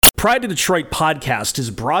Pride of Detroit podcast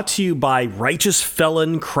is brought to you by Righteous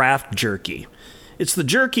Felon Craft Jerky. It's the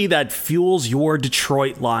jerky that fuels your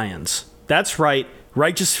Detroit Lions. That's right,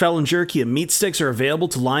 Righteous Felon Jerky and meat sticks are available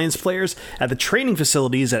to Lions players at the training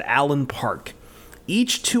facilities at Allen Park.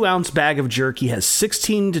 Each 2-ounce bag of jerky has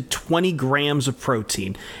 16 to 20 grams of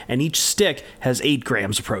protein, and each stick has 8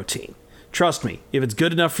 grams of protein. Trust me, if it's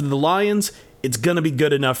good enough for the Lions, it's gonna be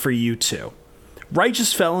good enough for you too.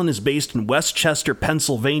 Righteous Felon is based in Westchester,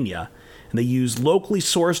 Pennsylvania, and they use locally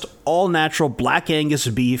sourced, all-natural Black Angus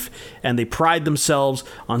beef, and they pride themselves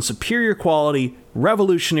on superior quality,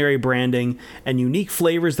 revolutionary branding, and unique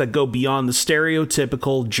flavors that go beyond the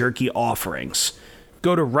stereotypical jerky offerings.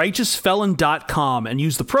 Go to righteousfelon.com and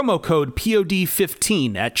use the promo code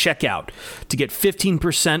POD15 at checkout to get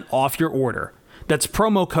 15% off your order. That's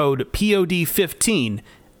promo code POD15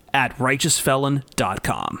 at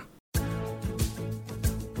righteousfelon.com.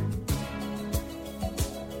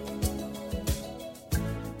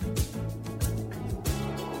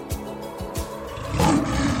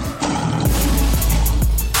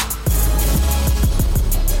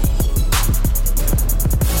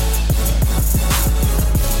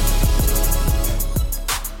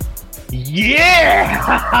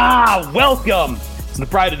 Yeah! Welcome to the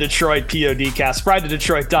Pride of Detroit PODcast.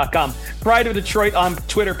 PrideOfDetroit.com. Pride of Detroit on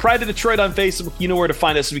Twitter. Pride of Detroit on Facebook. You know where to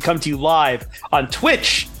find us. We come to you live on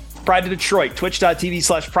Twitch. Pride of Detroit.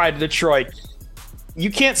 Twitch.tv/Pride of Detroit.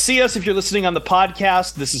 You can't see us if you're listening on the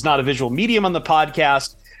podcast. This is not a visual medium on the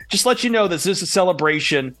podcast. Just let you know that this is a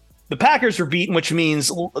celebration. The Packers were beaten, which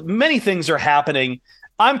means many things are happening.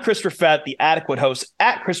 I'm Christopher Fett, the adequate host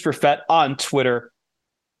at Christopher Fett on Twitter.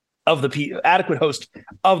 Adequate host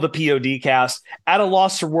of the PODcast, at a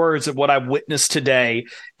loss for words at what I've witnessed today,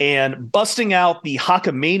 and busting out the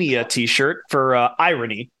Hockamania t-shirt for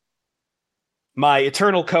irony. My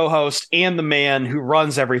eternal co-host and the man who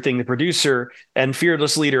runs everything, the producer and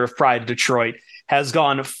fearless leader of Pride Detroit, has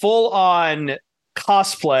gone full-on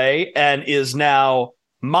cosplay and is now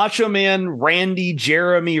Macho Man Randy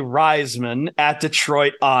Jeremy Reisman at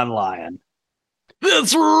Detroit Online.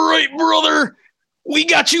 That's right, brother. We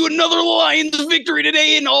got you another Lions victory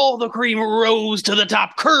today, and all the cream rose to the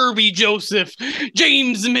top. Kerby Joseph,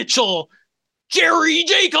 James Mitchell, Jerry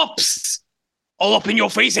Jacobs. All up in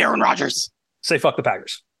your face, Aaron Rodgers. Say fuck the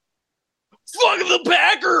Packers. Fuck the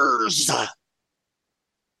Packers!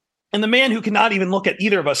 And the man who cannot even look at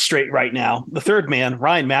either of us straight right now, the third man,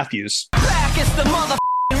 Ryan Matthews. Back is the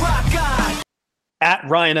motherfucking rock guy. At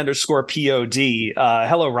Ryan_POD.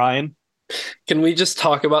 Hello, Ryan. Can we just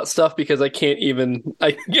talk about stuff, because I can't even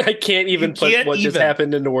put what just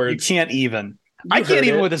happened into words. You can't even. I can't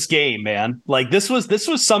even with this game, man. Like this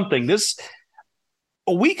was something.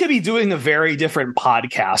 We could be doing a very different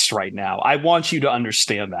podcast right now. I want you to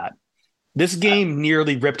understand that. This game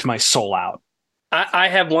nearly ripped my soul out. I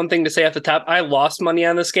have one thing to say at the top. I lost money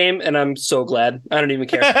on this game, and I'm so glad. I don't even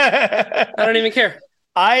care. I don't even care.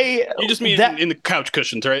 You just mean in the couch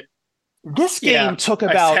cushions, right? This game took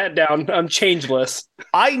about... I sat down. I'm changeless.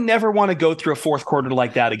 I never want to go through a fourth quarter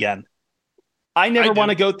like that again. I never want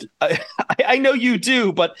to go... I know you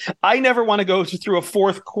do, but I never want to go through a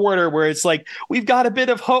fourth quarter where it's like, we've got a bit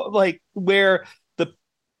of hope, like where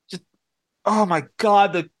oh my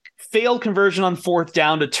God, the failed conversion on fourth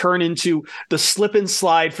down to turn into the slip and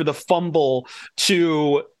slide for the fumble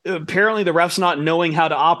to apparently the refs not knowing how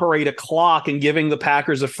to operate a clock and giving the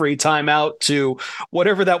Packers a free timeout to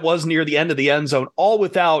whatever that was near the end of the end zone, all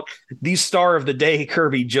without the star of the day,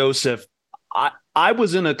 Kerby Joseph. I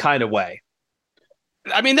was in a kind of way.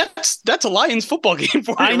 I mean, that's a Lions football game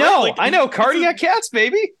for you. I know, right? I know. Cardiac cats,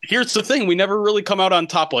 baby. Here's the thing. We never really come out on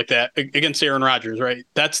top like that against Aaron Rodgers, right?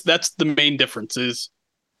 That's the main difference is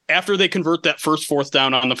after they convert that first fourth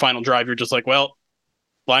down on the final drive, you're just like, well,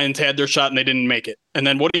 Lions had their shot and they didn't make it. And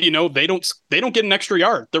then what do you know? They don't get an extra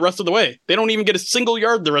yard the rest of the way. They don't even get a single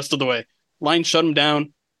yard the rest of the way. Lions shut them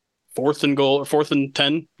down. 4th and goal or 4th and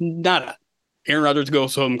 10. Nada. Aaron Rodgers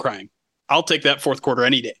goes home crying. I'll take that fourth quarter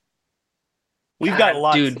any day. We've got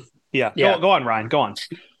lots. Dude. Yeah. Go on, Ryan. Go on.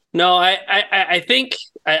 No, I think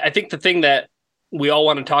the thing that we all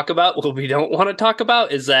want to talk about, what we don't want to talk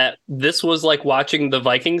about, is that this was like watching the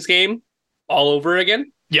Vikings game all over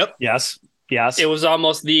again. Yep. Yes. It was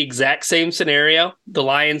almost the exact same scenario. The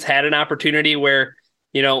Lions had an opportunity where,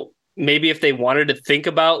 maybe if they wanted to think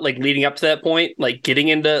about like leading up to that point, like getting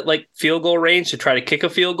into like field goal range to try to kick a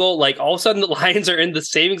field goal, like all of a sudden the Lions are in the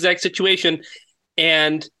same exact situation.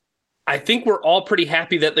 And I think we're all pretty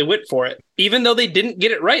happy that they went for it, even though they didn't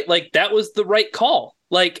get it right. Like that was the right call.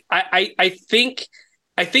 Like I think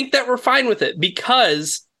that we're fine with it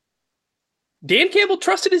because Dan Campbell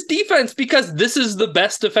trusted his defense because this is the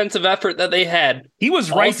best defensive effort that they had. He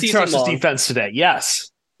was right to trust his defense today.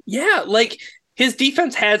 Yes. Yeah, like his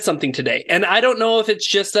defense had something today. And I don't know if it's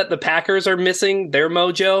just that the Packers are missing their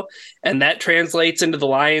mojo and that translates into the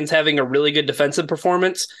Lions having a really good defensive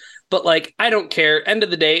performance. But like, I don't care. End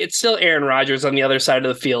of the day, it's still Aaron Rodgers on the other side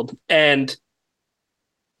of the field. And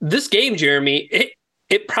this game, Jeremy,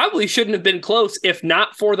 it probably shouldn't have been close if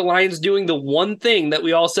not for the Lions doing the one thing that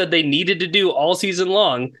we all said they needed to do all season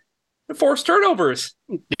long, force turnovers.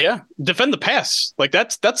 Yeah, defend the pass. Like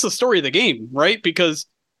that's the story of the game, right? Because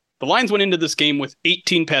the Lions went into this game with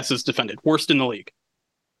 18 passes defended, worst in the league.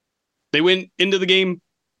 They went into the game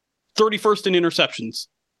 31st in interceptions,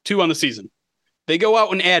 2 on the season. They go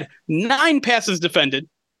out and add 9 passes defended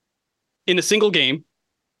in a single game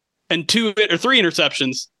and 2 or 3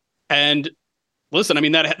 interceptions. And listen, I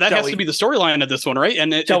mean, that has to be the storyline of this one, right?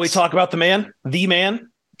 And shall we talk about the man? The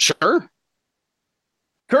man? Sure.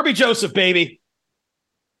 Kerby Joseph, baby.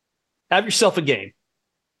 Have yourself a game.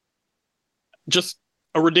 Just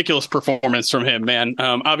a ridiculous performance from him, man.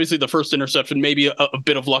 Obviously, the first interception, maybe a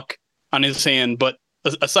bit of luck on his hand, but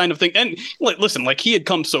a sign of thing. And listen, like he had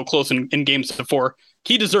come so close in games before.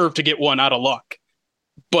 He deserved to get one out of luck.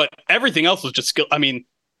 But everything else was just skill. I mean,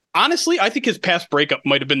 honestly, I think his pass breakup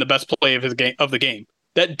might have been the best play of the game.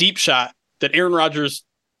 That deep shot that Aaron Rodgers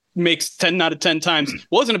makes 10 out of 10 times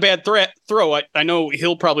wasn't a bad throw. I know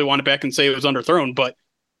he'll probably want it back and say it was underthrown, but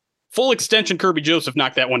full extension Kerby Joseph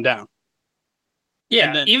knocked that one down.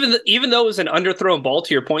 Yeah, then, even though it was an underthrown ball,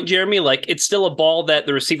 to your point, Jeremy, like it's still a ball that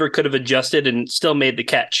the receiver could have adjusted and still made the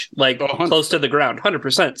catch, like close to the ground,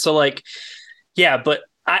 100%. So like, yeah, but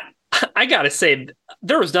I gotta say,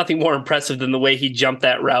 there was nothing more impressive than the way he jumped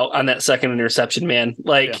that route on that second interception, man.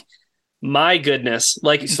 Like, my goodness,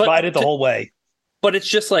 like he spied the whole way. But it's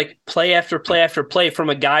just like play after play after play from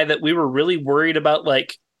a guy that we were really worried about,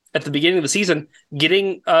 like at the beginning of the season,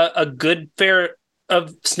 getting a good fair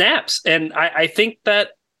of snaps. And I think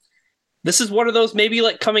that this is one of those maybe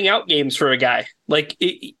like coming out games for a guy. Like,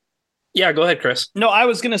 yeah, go ahead, Chris. No, I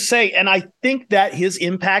was going to say, and I think that his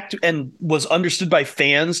impact and was understood by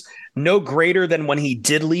fans no greater than when he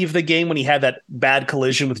did leave the game, when he had that bad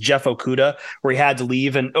collision with Jeff Okudah, where he had to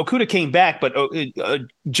leave. And Okudah came back, but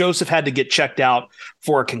Joseph had to get checked out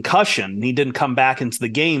for a concussion. He didn't come back into the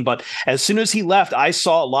game. But as soon as he left, I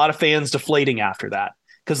saw a lot of fans deflating after that,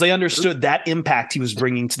 because they understood that impact he was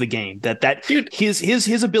bringing to the game, that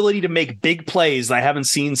his ability to make big plays that I haven't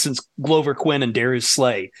seen since Glover Quinn and Darius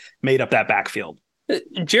Slay made up that backfield.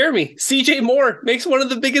 Jeremy, CJ Moore makes one of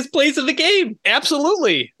the biggest plays of the game.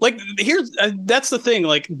 Absolutely. Like that's the thing.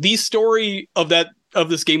 Like the story of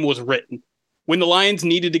this game was written when the Lions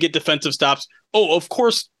needed to get defensive stops. Oh, of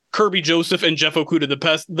course, Kerby Joseph and Jeff Okudah,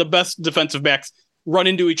 the best defensive backs, run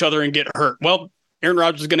into each other and get hurt. Well, Aaron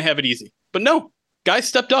Rodgers is going to have it easy, but no. Guys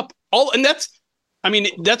stepped up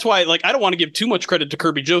that's why, like, I don't want to give too much credit to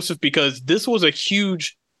Kerby Joseph, because this was a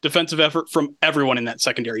huge defensive effort from everyone in that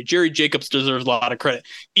secondary. Jerry Jacobs deserves a lot of credit.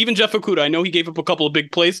 Even Jeff Okudah, I know he gave up a couple of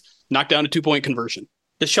big plays, knocked down a 2-point conversion.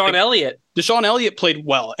 Deshaun Elliott played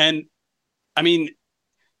well. And I mean,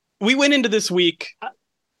 we went into this week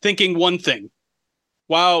thinking one thing.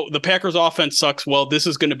 Wow, the Packers offense sucks. Well, this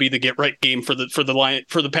is going to be the get right game for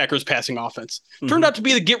the Packers passing offense. Mm-hmm. Turned out to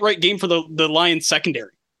be the get right game for the Lions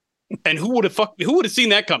secondary. And who would have seen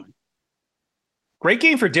that coming? Great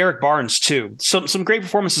game for Derek Barnes too. Some great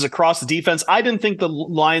performances across the defense. I didn't think the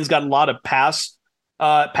Lions got a lot of pass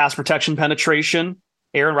protection penetration.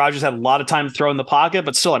 Aaron Rodgers had a lot of time to throw in the pocket,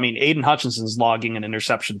 but still, I mean, Aiden Hutchinson's logging an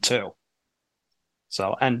interception too.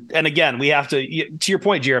 So, and again, we have to your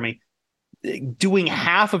point, Jeremy, doing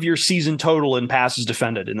half of your season total in passes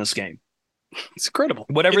defended in this game. It's incredible.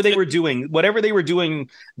 Whatever they were doing,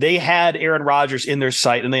 they had Aaron Rodgers in their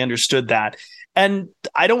sight, and they understood that. And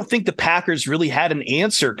I don't think the Packers really had an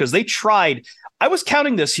answer, because they tried. I was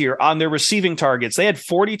counting this here on their receiving targets. They had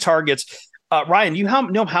 40 targets. Ryan, you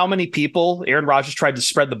know how many people Aaron Rodgers tried to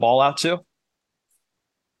spread the ball out to?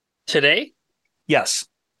 Today? Yes.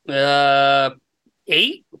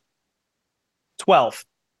 8? 12.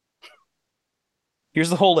 Here's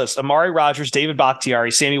the whole list: Amari Rodgers, David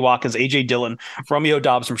Bakhtiari, Sammy Watkins, A.J. Dillon, Romeo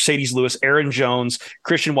Dobbs, Mercedes Lewis, Aaron Jones,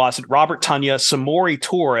 Christian Watson, Robert Tonyan, Samori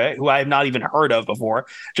Toure, who I have not even heard of before,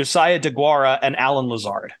 Josiah DeGuara, and Alan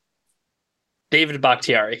Lazard. David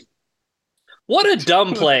Bakhtiari. What a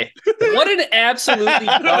dumb play. What an absolutely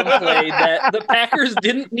dumb play that the Packers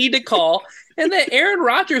didn't need to call, and that Aaron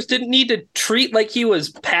Rodgers didn't need to treat like he was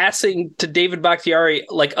passing to David Bakhtiari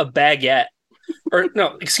like a baguette. Or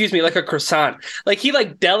no, excuse me, like a croissant. Like he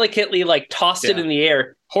like delicately like tossed it in the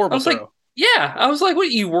air. Horrible throw. Like, Yeah, I was like, what,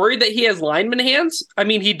 you worried that he has lineman hands? I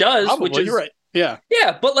mean, he does, Probably, which is you're right. Yeah.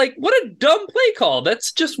 Yeah, but like, what a dumb play call.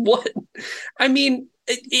 That's just what I mean.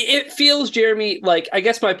 It feels, Jeremy, like, I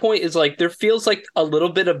guess my point is like there feels like a little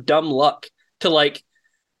bit of dumb luck to like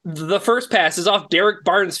the first pass is off Derek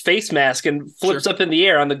Barnes' face mask and flips up in the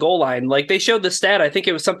air on the goal line. Like they showed the stat. I think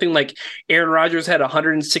it was something like Aaron Rodgers had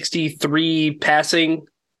 163 passing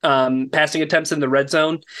attempts in the red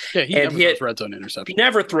zone. Yeah, he never throws red zone interceptions. He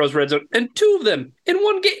never throws red zone, and 2 of them in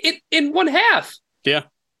one game in one half. Yeah.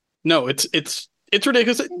 No, it's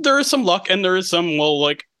ridiculous. There is some luck, and there is some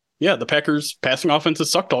the Packers passing offense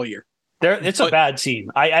has sucked all year. It's a bad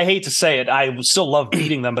team. I hate to say it. I still love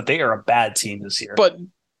beating them, but they are a bad team this year. But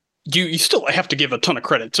you still have to give a ton of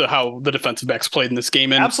credit to how the defensive backs played in this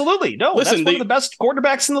game. And absolutely, no, listen, that's one of the best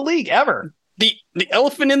quarterbacks in the league ever. The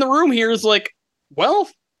elephant in the room here is like, well,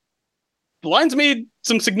 the Lions made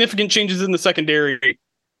some significant changes in the secondary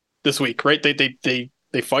this week, right?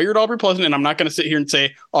 They fired Aubrey Pleasant, and I'm not going to sit here and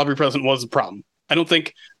say Aubrey Pleasant was the problem. I don't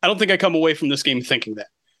think I come away from this game thinking that.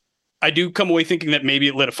 I do come away thinking that maybe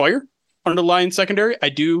it lit a fire under the Lions secondary. I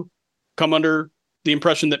do come under the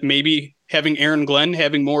impression that maybe having Aaron Glenn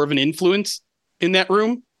having more of an influence in that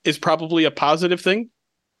room is probably a positive thing,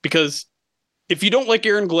 because if you don't like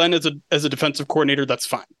Aaron Glenn as a defensive coordinator, that's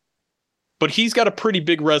fine. But he's got a pretty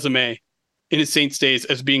big resume in his Saints days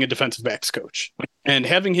as being a defensive backs coach, and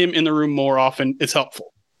having him in the room more often is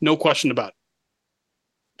helpful. No question about it.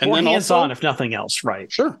 And more then hands-on, if nothing else,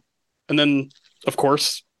 right? Sure. And then, of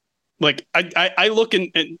course, like I look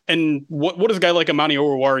and what does a guy like Amani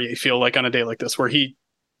Oruwariye feel like on a day like this, where the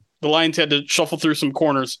Lions had to shuffle through some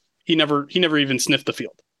corners. He never even sniffed the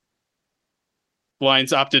field. The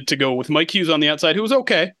Lions opted to go with Mike Hughes on the outside, who was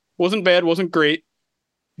okay, wasn't bad, wasn't great,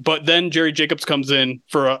 but then Jerry Jacobs comes in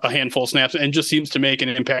for a handful of snaps and just seems to make an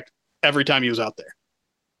impact every time he was out there.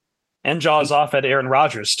 And jaws off at Aaron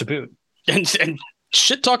Rodgers to boot. And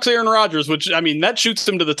shit talks Aaron Rodgers, which, I mean, that shoots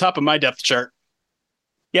him to the top of my depth chart.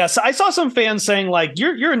 Yeah, so I saw some fans saying, like,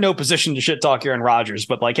 you're in no position to shit talk Aaron Rodgers,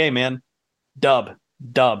 but like, hey, man, dub.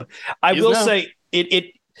 I will say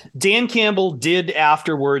it. Dan Campbell did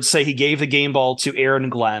afterwards say he gave the game ball to Aaron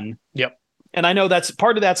Glenn. Yep. And I know that's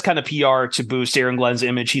kind of PR to boost Aaron Glenn's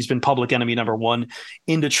image. He's been public enemy number one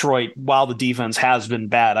in Detroit while the defense has been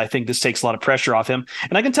bad. I think this takes a lot of pressure off him.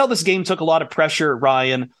 And I can tell this game took a lot of pressure,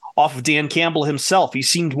 Ryan, off of Dan Campbell himself. He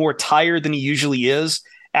seemed more tired than he usually is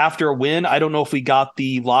after a win. I don't know if we got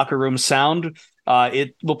the locker room sound.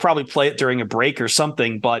 We'll probably play it during a break or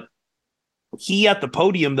something, but he at the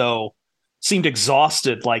podium, though, seemed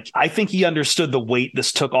exhausted. Like, I think he understood the weight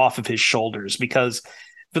this took off of his shoulders, because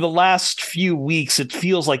for the last few weeks, it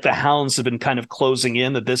feels like the hounds have been kind of closing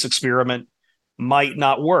in that this experiment might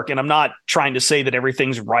not work. And I'm not trying to say that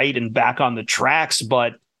everything's right and back on the tracks,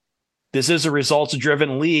 but this is a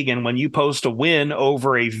results-driven league. And when you post a win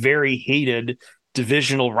over a very hated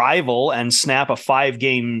divisional rival and snap a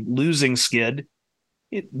 5-game losing skid,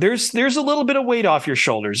 there's a little bit of weight off your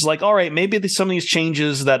shoulders. Like, all right, maybe some of these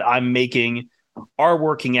changes that I'm making are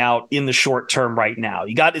working out in the short term right now.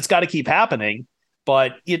 It's got to keep happening,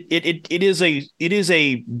 but it is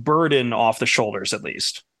a burden off the shoulders, at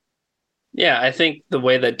least. Yeah, I think the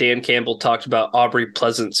way that Dan Campbell talked about Aubrey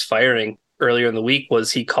Pleasant's firing earlier in the week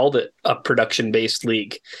was he called it a production-based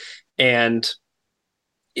league. And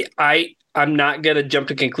I'm not going to jump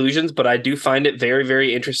to conclusions, but I do find it very,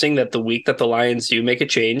 very interesting that the week that the Lions do make a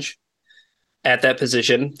change at that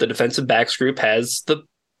position, the defensive backs group has the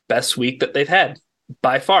best week that they've had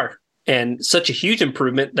by far. And such a huge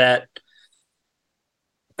improvement that,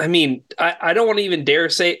 I mean, I don't want to even dare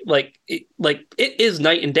say it is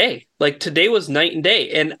night and day. Like, today was night and day.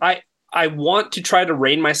 And I want to try to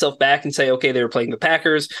rein myself back and say, okay, they were playing the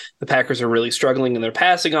Packers. The Packers are really struggling in their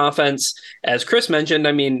passing offense. As Chris mentioned,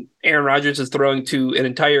 I mean, Aaron Rodgers is throwing to an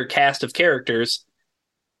entire cast of characters.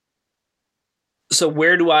 So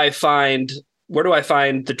where do I find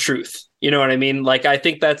the truth? You know what I mean? Like, I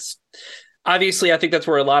think that's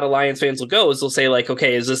where a lot of Lions fans will go, is they'll say, like,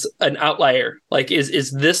 okay, is this an outlier? Like,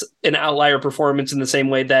 is this an outlier performance in the same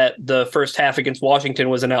way that the first half against Washington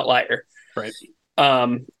was an outlier? Right.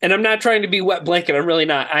 And I'm not trying to be wet blanket. I'm really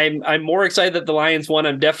not. I'm more excited that the Lions won.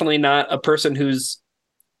 I'm definitely not a person who's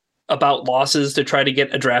about losses to try to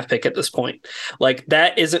get a draft pick at this point. Like,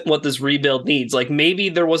 that isn't what this rebuild needs. Like, maybe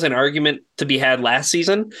there was an argument to be had last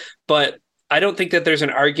season, but I don't think that there's an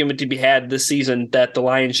argument to be had this season that the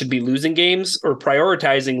Lions should be losing games or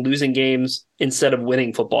prioritizing losing games instead of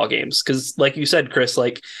winning football games. Because, like you said, Chris,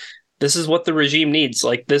 like, this is what the regime needs.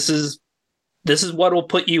 Like, this is what will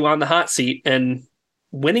put you on the hot seat, and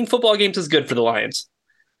winning football games is good for the Lions.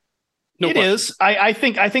 No it question. is. I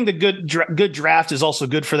think the good draft is also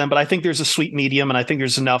good for them, but I think there's a sweet medium, and I think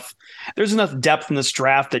there's enough depth in this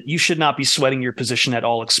draft that you should not be sweating your position at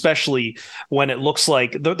all, especially when it looks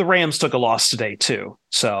like the Rams took a loss today too.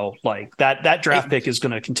 So like that draft pick is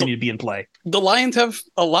going to continue to be in play. The Lions have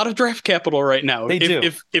a lot of draft capital right now. They do.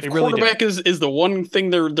 If They really quarterback do. is the one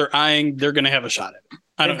thing they're eyeing, they're going to have a shot at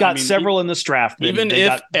it. They've got several in this draft. Even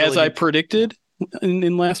if, as I predicted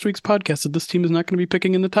in last week's podcast, that this team is not going to be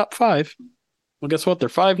picking in the top 5. Well, guess what? They're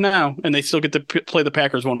 5 now, and they still get to play the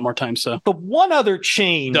Packers one more time. So, but one other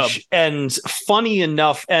change, and funny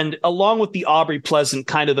enough, and along with the Aubrey Pleasant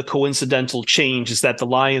kind of the coincidental change, is that the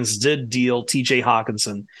Lions did deal T.J.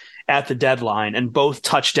 Hawkinson at the deadline, and both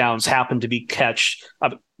touchdowns happened to be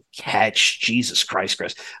Jesus Christ,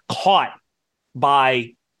 Chris, caught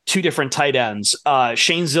by 2 different tight ends.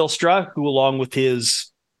 Shane Zylstra, who along with is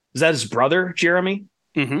that his brother, Jeremy?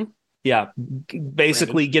 Mm-hmm. Yeah,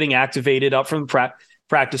 basically getting activated up from the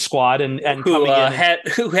practice squad and who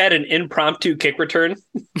had an impromptu kick return.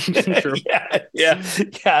 Yes.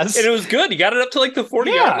 And it was good. He got it up to like the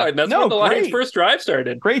 40-yard line. That's where the Lions' first drive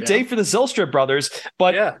started. Great day for the Zylstra brothers.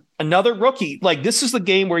 But another rookie, like this is the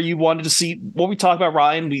game where you wanted to see what we talk about,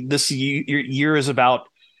 Ryan. This year is about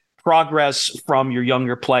progress from your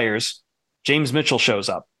younger players. James Mitchell shows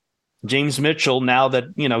up. James Mitchell, now that,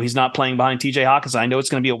 he's not playing behind TJ Hawkinson, I know it's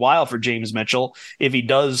going to be a while for James Mitchell if he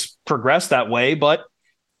does progress that way, but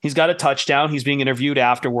he's got a touchdown. He's being interviewed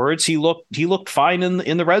afterwards. He looked fine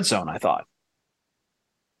in the red zone, I thought.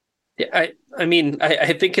 Yeah,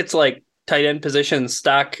 I think it's like tight end position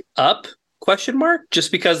stock up ?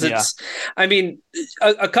 Just because it's,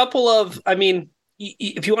 a couple of,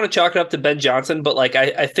 if you want to chalk it up to Ben Johnson, but like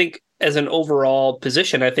I think as an overall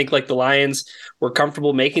position, I think like the Lions were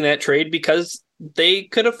comfortable making that trade because they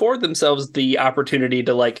could afford themselves the opportunity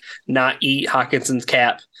to like not eat Hawkinson's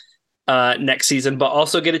cap next season, but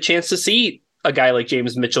also get a chance to see a guy like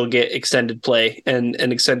James Mitchell get extended play and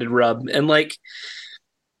an extended rub. And like,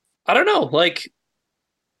 I don't know, like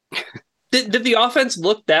did the offense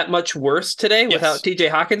look that much worse today without TJ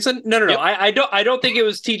Hawkinson? No. Yep. I don't think it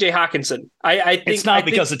was TJ Hawkinson. I think it's not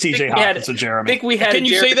because of TJ Hawkinson, Jeremy. I think we had. Can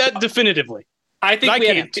you say that definitively? I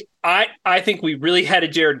think we really had a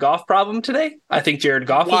Jared Goff problem today. I think Jared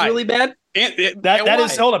Goff was really bad. That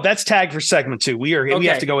is hold up. That's tagged for segment 2. We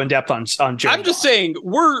have to go in depth on Jared. I'm just saying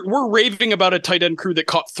we're raving about a tight end crew that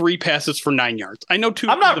caught 3 passes for 9 yards. I know 2.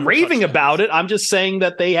 I'm not raving about it. I'm just saying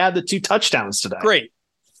that they had the 2 touchdowns today. Great.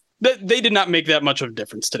 They did not make that much of a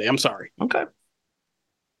difference today. I'm sorry. Okay.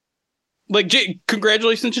 Like,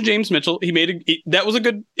 congratulations to James Mitchell. That was a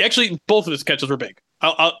good. Actually, both of his catches were big.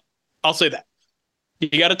 I'll say that. He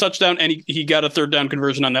got a touchdown and he got a 3rd down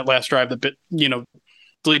conversion on that last drive that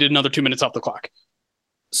deleted another 2 minutes off the clock.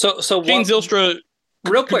 So Shane Zylstra,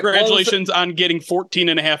 real quick, congratulations on getting 14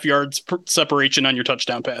 and a half yards separation on your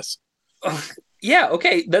touchdown pass. Yeah,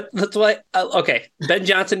 okay. That's why. Okay, Ben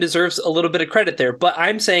Johnson deserves a little bit of credit there, but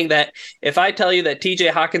I'm saying that if I tell you that TJ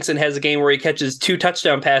Hawkinson has a game where he catches 2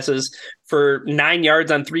 touchdown passes for 9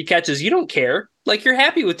 yards on 3 catches, you don't care. Like, you're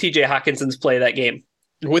happy with TJ Hawkinson's play that game.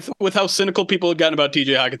 With how cynical people have gotten about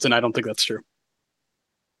TJ Hawkinson, I don't think that's true.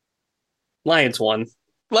 Lions won.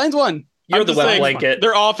 You're the wet blanket.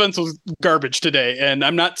 Their offense was garbage today, and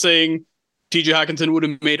I'm not saying TJ Hawkinson would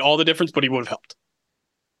have made all the difference, but he would have helped.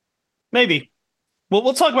 Maybe. Well,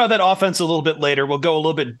 we'll talk about that offense a little bit later. We'll go a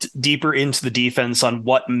little bit deeper into the defense on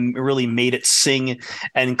what really made it sing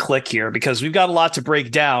and click here, because we've got a lot to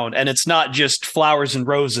break down, and it's not just flowers and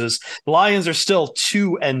roses. The Lions are still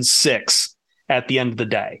 2-6 at the end of the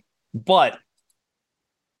day, but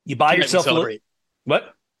you buy yourself a little.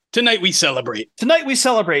 What? Tonight we celebrate.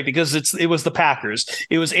 Because it was the Packers.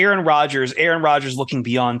 It was Aaron Rodgers. Aaron Rodgers looking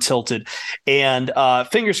beyond tilted, and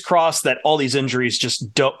fingers crossed that all these injuries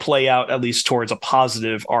just don't play out at least towards a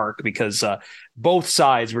positive arc, because both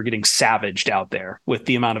sides were getting savaged out there with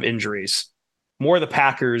the amount of injuries. More the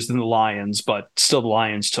Packers than the Lions, but still the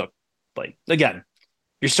Lions took. Like, again,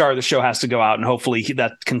 your star of the show has to go out, and hopefully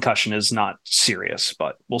that concussion is not serious,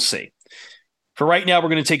 but we'll see. For right now, we're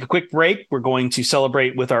going to take a quick break. We're going to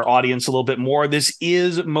celebrate with our audience a little bit more. This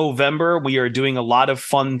is Movember. We are doing a lot of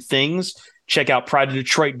fun things. Check out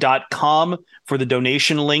prideofdetroit.com for the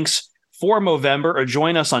donation links for Movember, or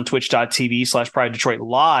join us on twitch.tv/pridedetroit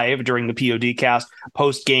live during the POD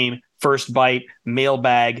post game, first bite,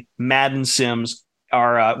 mailbag, Madden Sims.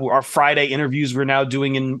 Our Friday interviews we're now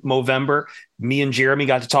doing in Movember. Me and Jeremy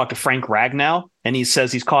got to talk to Frank Ragnow, and he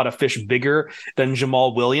says he's caught a fish bigger than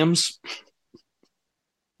Jamal Williams.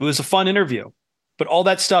 It was a fun interview, but all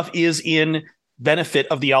that stuff is in benefit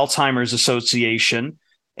of the Alzheimer's Association.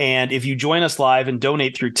 And if you join us live and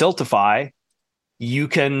donate through Tiltify, you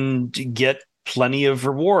can get plenty of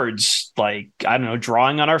rewards, like, I don't know,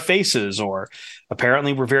 drawing on our faces, or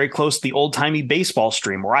apparently we're very close to the old-timey baseball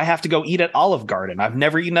stream where I have to go eat at Olive Garden. I've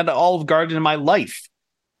never eaten at Olive Garden in my life.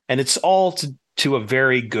 And it's all to a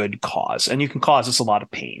very good cause. And you can cause us a lot of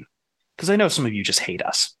pain, because I know some of you just hate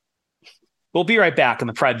us. We'll be right back on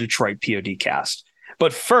the Pride of Detroit PODcast.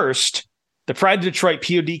 But first, the Pride of Detroit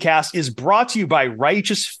PODcast is brought to you by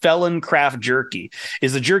Righteous Felon Craft Jerky.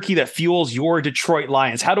 Is the jerky that fuels your Detroit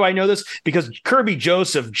Lions. How do I know this? Because Kerby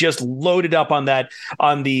Joseph just loaded up on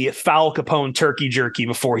the Foul Capone turkey jerky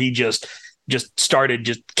before he just started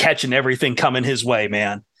just catching everything coming his way,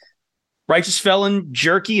 man. Righteous Felon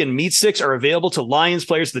jerky and meat sticks are available to Lions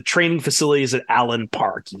players at the training facilities at Allen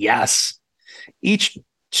Park. Yes. Each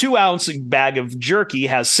 2-ounce bag of jerky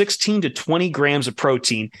has 16 to 20 grams of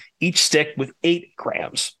protein, each stick with 8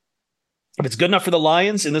 grams. If it's good enough for the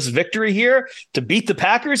Lions in this victory here to beat the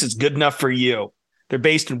Packers, it's good enough for you. They're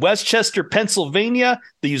based in Westchester, Pennsylvania.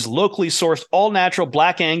 They use locally sourced all-natural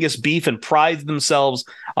Black Angus beef and pride themselves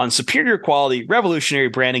on superior quality, revolutionary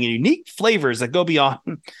branding, and unique flavors that go beyond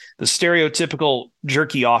the stereotypical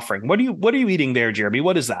jerky offering. What are you eating there, Jeremy?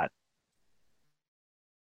 What is that?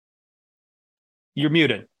 You're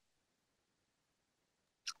muted.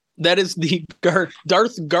 That is the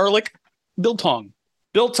Darth Garlic Biltong.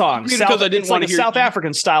 Biltong. Because I didn't want to hear South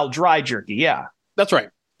African style dry jerky. Yeah, that's right.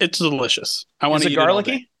 It's delicious. I want to eat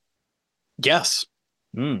garlicky? it. Yes.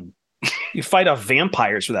 You fight off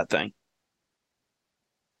vampires with that thing.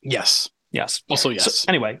 Yes. Also, yes. So,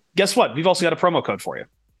 anyway, guess what? We've also got a promo code for you,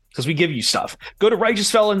 because we give you stuff. Go to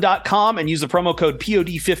righteousfelon.com and use the promo code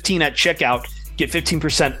POD15 at checkout. Get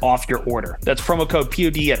 15% off your order. That's promo code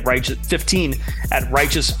POD at 15 at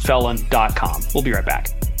righteousfelon.com. We'll be right back.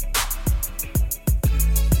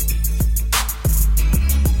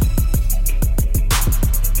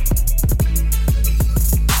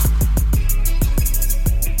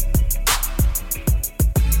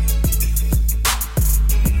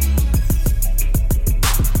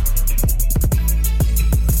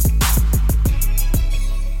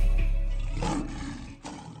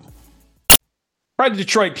 Pride of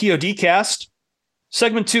Detroit PODcast.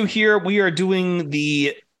 Segment 2 here, we are doing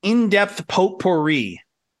the in-depth potpourri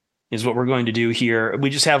is what we're going to do here.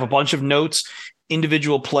 We just have a bunch of notes,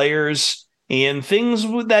 individual players, and things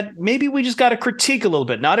that maybe we just got to critique a little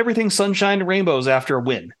bit. Not everything's sunshine and rainbows after a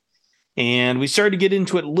win. And we started to get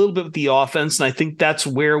into it a little bit with the offense, and I think that's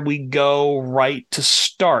where we go right to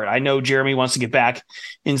start. I know Jeremy wants to get back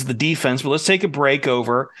into the defense, but let's take a break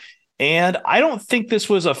over. And I don't think this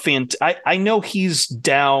was I know he's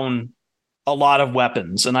down a lot of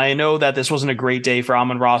weapons, and I know that this wasn't a great day for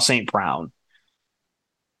Amon-Ra St. Brown.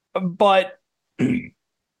 But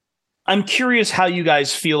I'm curious how you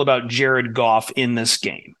guys feel about Jared Goff in this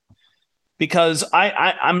game. Because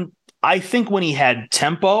I think when he had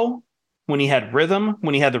tempo, when he had rhythm,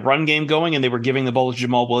 when he had the run game going and they were giving the ball to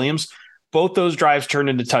Jamal Williams, both those drives turned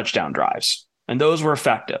into touchdown drives, and those were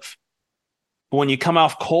effective. When you come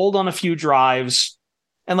off cold on a few drives,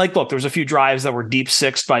 and look, there's a few drives that were deep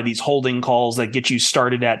sixed by these holding calls that get you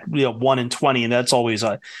started at 1 and 20, and that's always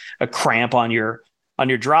a cramp on your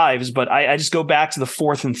drives. But I just go back to the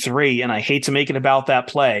 4th and 3, and I hate to make it about that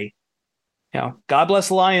play. God bless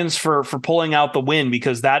the Lions for pulling out the win,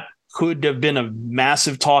 because that could have been a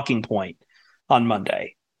massive talking point on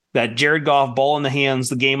Monday. That Jared Goff, ball in the hands,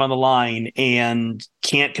 the game on the line, and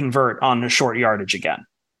can't convert on a short yardage again.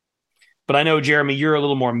 But I know, Jeremy, you're a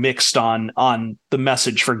little more mixed on the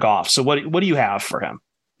message for Goff. So what do you have for him?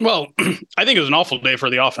 Well, I think it was an awful day for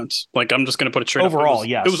the offense. I'm just going to put it straight overall. It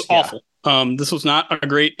yes, it was awful. This was not a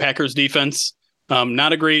great Packers defense,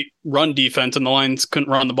 not a great run defense, and the Lions couldn't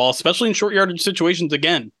run the ball, especially in short yardage situations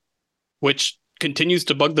again, which continues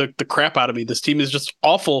to bug the crap out of me. This team is just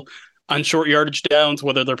awful on short yardage downs,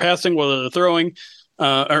 whether they're passing, whether they're throwing,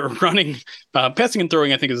 or running. Passing and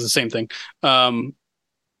throwing, I think, is the same thing.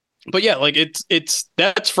 But yeah,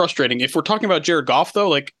 that's frustrating. If we're talking about Jared Goff,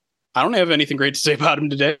 though, I don't have anything great to say about him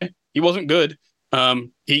today. He wasn't good.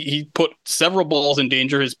 He put several balls in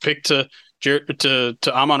danger. His pick to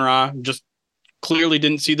Amon-Ra just clearly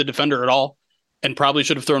didn't see the defender at all, and probably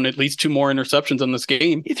should have thrown at least 2 more interceptions in this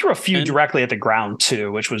game. He threw a few directly at the ground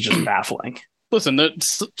too, which was just baffling. Listen,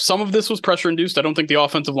 some of this was pressure induced. I don't think the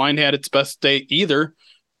offensive line had its best day either,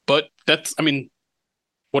 but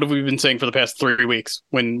what have we been saying for the past 3 weeks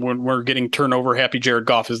when we're getting turnover happy Jared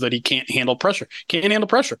Goff is that he can't handle pressure.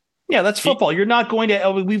 Yeah, that's football. You're not going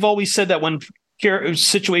to, we've always said that when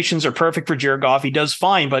situations are perfect for Jared Goff, he does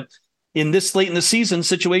fine. But in this late in the season,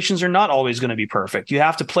 situations are not always going to be perfect. You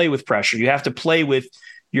have to play with pressure. You have to play with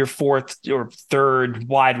your fourth or third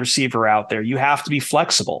wide receiver out there. You have to be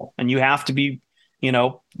flexible, and you have to be,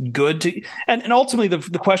 good to, and ultimately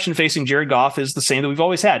the question facing Jared Goff is the same that we've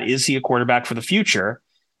always had. Is he a quarterback for the future?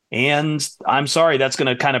 And I'm sorry, that's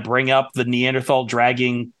going to kind of bring up the Neanderthal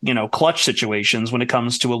dragging, clutch situations when it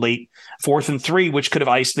comes to a late 4th and 3, which could have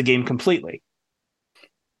iced the game completely.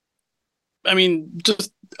 I mean,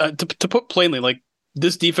 just to put plainly, like,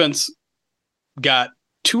 this defense got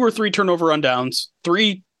 2 or 3 turnover rundowns,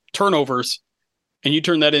 3 turnovers, and you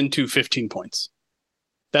turn that into 15 points.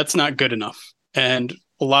 That's not good enough. And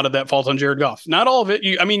a lot of that falls on Jared Goff. Not all of it.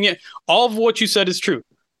 All of what you said is true.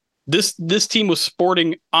 This team was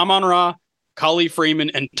sporting Amon-Ra, Kali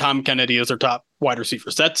Freeman, and Tom Kennedy as their top wide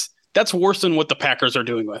receivers. That's worse than what the Packers are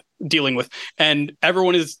dealing with. And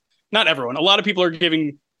not everyone. A lot of people are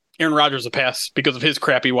giving Aaron Rodgers a pass because of his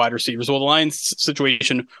crappy wide receivers. Well, the Lions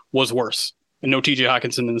situation was worse. And no TJ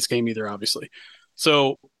Hawkinson in this game either, obviously.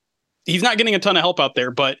 So he's not getting a ton of help out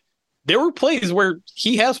there, but there were plays where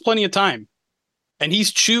he has plenty of time. And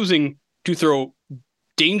he's choosing to throw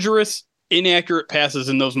dangerous, inaccurate passes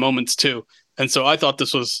in those moments too. And so I thought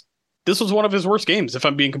this was one of his worst games, if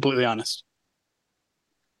I'm being completely honest.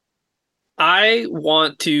 I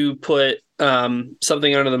want to put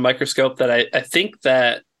something under the microscope that I think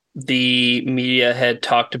that the media had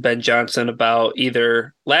talked to Ben Johnson about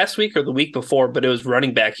either last week or the week before, but it was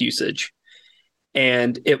running back usage.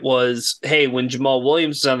 And it was, hey, when Jamal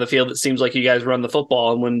Williams is on the field, it seems like you guys run the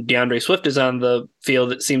football. And when DeAndre Swift is on the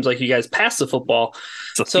field, it seems like you guys pass the football.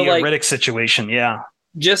 It's a theoretic situation, yeah.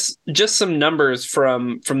 Just some numbers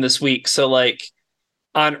from this week. So, like,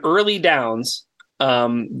 on early downs,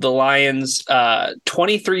 the Lions,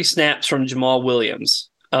 23 snaps from Jamal Williams.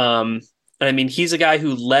 I mean, he's a guy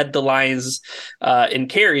who led the Lions in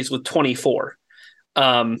carries with 24.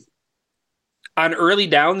 On early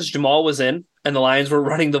downs, Jamal was in, and the Lions were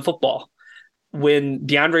running the football. When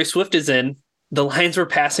DeAndre Swift is in, the Lions were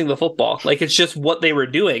passing the football. Like, it's just what they were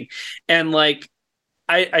doing. And, like,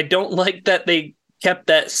 I don't like that they kept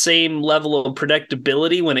that same level of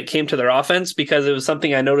predictability when it came to their offense, because it was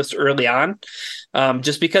something I noticed early on.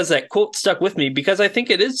 Just because that quote stuck with me, because I think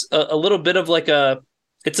it is a little bit of like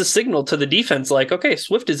it's a signal to the defense, like, okay,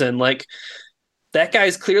 Swift is in, like, that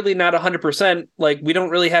guy's clearly not 100%. Like, we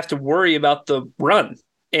don't really have to worry about the run.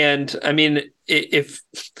 And I mean, if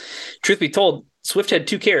truth be told, Swift had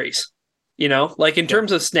 2 carries, like, in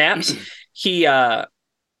terms of snaps, he played,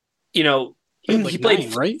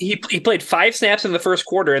 right? He played 5 snaps in the first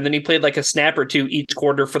quarter, and then he played like a snap or 2 each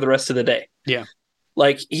quarter for the rest of the day. Yeah.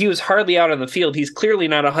 Like, he was hardly out on the field. He's clearly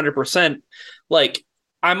not 100%. Like,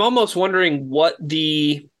 I'm almost wondering what's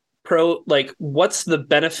the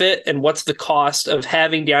benefit and what's the cost of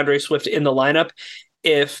having DeAndre Swift in the lineup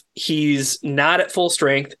if he's not at full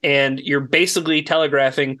strength and you're basically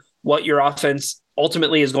telegraphing what your offense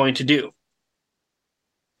ultimately is going to do.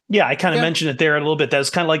 Yeah, I kind of mentioned it there a little bit.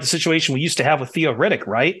 That's kind of like the situation we used to have with Theo Riddick,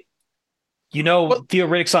 right? Theo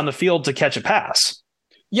Riddick's on the field to catch a pass.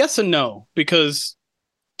 Yes and no, because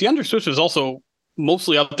DeAndre Swift is also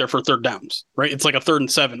mostly out there for third downs, right? It's like a 3rd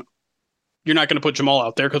and 7. You're not going to put Jamal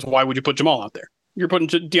out there, because why would you put Jamal out there? You're putting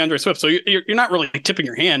DeAndre Swift. So you're not really tipping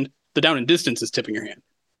your hand. The down and distance is tipping your hand.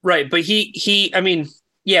 Right. But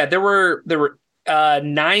there were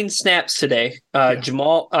 9 snaps today.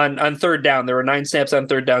 Jamal on third down, there were 9 snaps on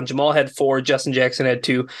third down. Jamal had 4, Justin Jackson had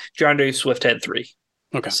 2, DeAndre Swift had 3.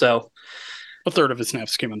 Okay. So a third of his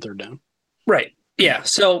snaps came on third down. Right. Yeah.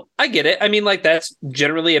 So I get it. I mean, like, that's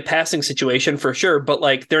generally a passing situation for sure, but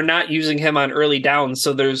like, they're not using him on early downs.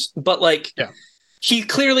 So they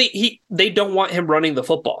don't want him running the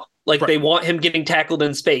football. Like, They want him getting tackled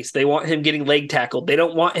in space. They want him getting leg tackled. They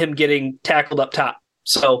don't want him getting tackled up top.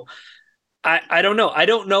 So I don't know. I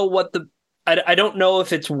don't know I don't know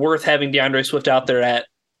if it's worth having DeAndre Swift out there at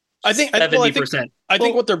 70%. I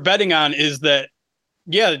think what they're betting on is that,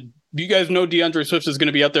 yeah, you guys know DeAndre Swift is going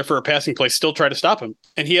to be out there for a passing play, still try to stop him.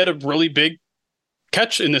 And he had a really big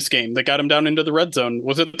catch in this game that got him down into the red zone.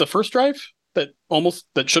 Was it the first drive that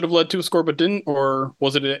should have led to a score but didn't, or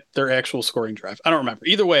was it their actual scoring drive? I don't remember.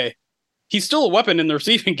 Either way, he's still a weapon in the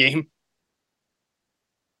receiving game.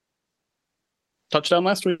 Touchdown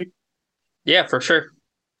last week. Yeah, for sure.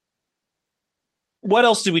 What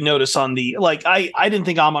else did we notice on I didn't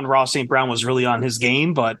think Amon-Ra St. Brown was really on his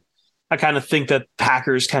game, but I kind of think that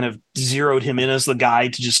Packers kind of zeroed him in as the guy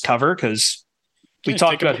to just cover, because we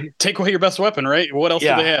talked about take away your best weapon, right? What else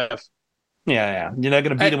do they have? Yeah. You're not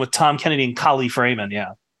going to beat him with Tom Kennedy and Kali Freeman.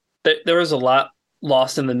 Yeah. There was a lot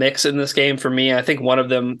lost in the mix in this game for me. I think one of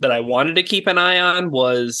them that I wanted to keep an eye on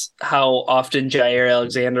was how often Jair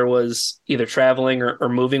Alexander was either traveling or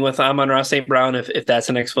moving with Amon-Ra St. Brown, if that's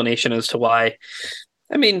an explanation as to why.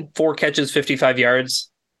 I mean, 4 catches, 55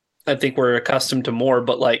 yards. I think we're accustomed to more,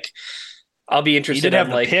 but like, I'll be interested. He did have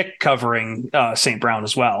in, the like, pick covering St. Brown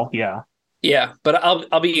as well. Yeah. Yeah, but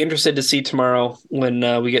I'll be interested to see tomorrow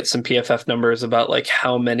when we get some PFF numbers about like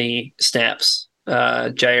how many snaps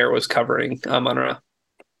Jair was covering Amon-Ra.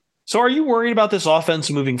 So are you worried about this offense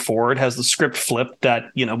moving forward? Has the script flipped that,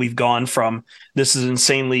 we've gone from this is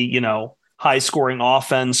insanely, high scoring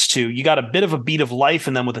offense to you got a bit of a beat of life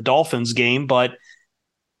in them with the Dolphins game, but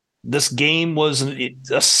this game was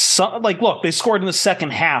look, they scored in the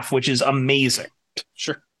second half, which is amazing.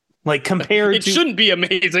 Sure. Like compared it shouldn't be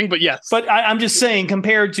amazing, but yes. But I'm just saying,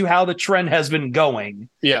 compared to how the trend has been going,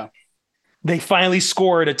 yeah, they finally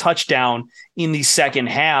scored a touchdown in the second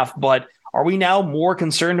half. But are we now more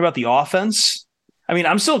concerned about the offense? I mean,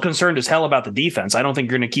 I'm still concerned as hell about the defense. I don't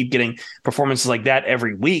think you're going to keep getting performances like that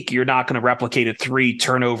every week. You're not going to replicate a 3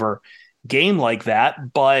 turnover game like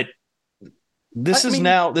that. But this is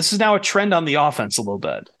now a trend on the offense a little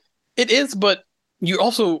bit. It is, but you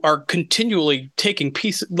also are continually taking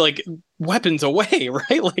weapons away,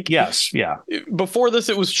 right? Like, yes, yeah. Before this,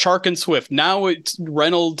 it was Chark and Swift. Now it's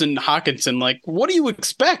Reynolds and Hawkinson. Like, what do you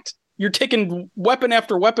expect? You're taking weapon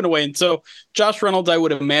after weapon away. And so Josh Reynolds, I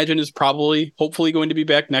would imagine, is hopefully going to be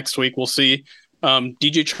back next week. We'll see.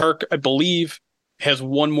 DJ Chark, I believe, has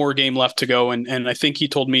one more game left to go. And I think he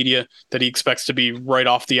told media that he expects to be right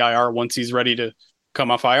off the IR once he's ready to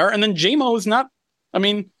come off IR. And then J-Mo is not,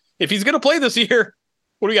 if he's going to play this year,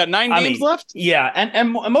 what do we got? 9 games left? Yeah.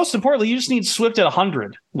 And most importantly, you just need Swift at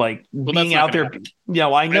 100, being out there. Happen.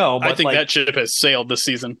 I know. I think that ship has sailed this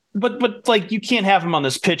season. But you can't have him on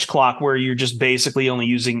this pitch clock where you're just basically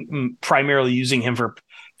only primarily using him for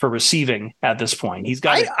receiving at this point. He's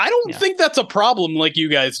got. I don't think that's a problem like you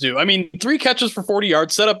guys do. 3 catches for 40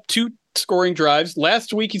 yards, set up 2 scoring drives.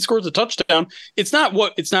 Last week he scores a touchdown. It's not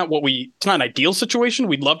an ideal situation.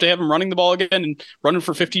 We'd love to have him running the ball again and running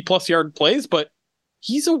for 50+ yard plays, but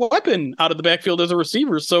he's a weapon out of the backfield as a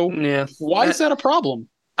receiver. So why is that a problem?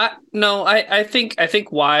 I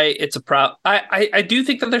think why it's a problem. I do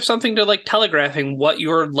think that there's something to telegraphing what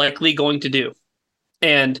you're likely going to do.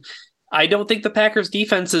 And I don't think the Packers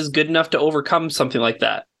defense is good enough to overcome something like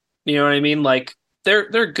that. You know what I mean?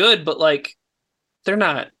 They're good, but they're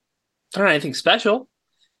not anything special.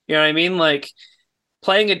 You know what I mean?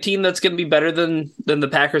 Playing a team that's going to be better than the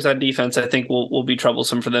Packers on defense, I think will be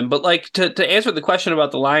troublesome for them. But to answer the question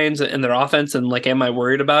about the Lions and their offense and am I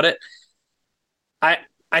worried about it?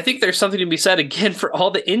 I think there's something to be said again for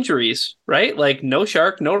all the injuries, right? No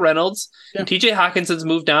Shark, no Reynolds. Yeah. TJ Hawkinson's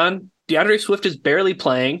moved on. DeAndre Swift is barely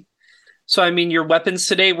playing. So, your weapons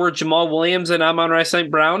today were Jamal Williams and Amon-Ra St.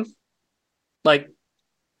 Brown.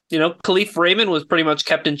 Khalif Raymond was pretty much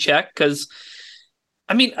kept in check because,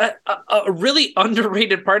 a really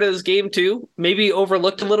underrated part of this game, too, maybe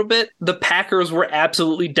overlooked a little bit, the Packers were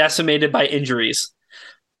absolutely decimated by injuries.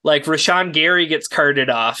 Rashawn Gary gets carted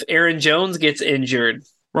off. Aaron Jones gets injured.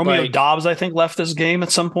 Romeo Dobbs, I think, left this game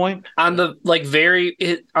at some point. On the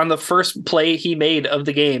on the first play he made of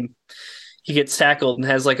the game, he gets tackled and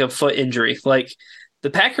has a foot injury. The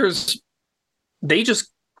Packers, they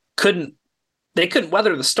just couldn't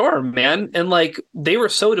weather the storm, man. And they were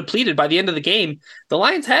so depleted by the end of the game. The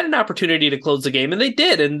Lions had an opportunity to close the game, and they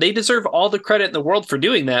did, and they deserve all the credit in the world for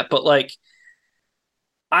doing that. But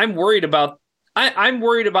I'm worried about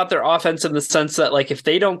their offense in the sense that if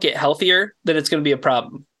they don't get healthier, then it's going to be a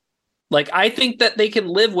problem. I think that they can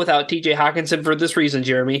live without TJ Hawkinson for this reason,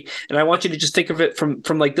 Jeremy. And I want you to just think of it from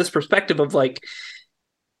this perspective of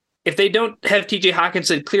if they don't have TJ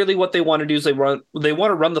Hawkinson, clearly what they want to do is they want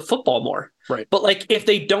to run the football more. Right. But if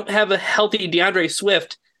they don't have a healthy DeAndre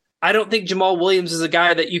Swift, I don't think Jamal Williams is a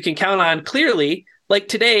guy that you can count on clearly.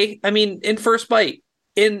 Today, in first bite,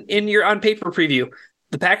 in your on paper preview,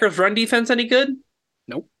 the Packers run defense any good?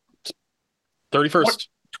 Nope. 31st.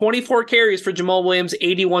 24 carries for Jamal Williams,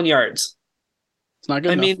 81 yards. It's not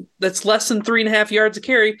good enough. That's less than 3.5 yards a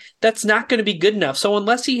carry. That's not going to be good enough. So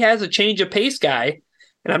unless he has a change of pace guy,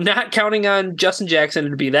 and I'm not counting on Justin Jackson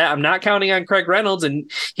to be that. I'm not counting on Craig Reynolds, and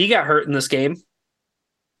he got hurt in this game.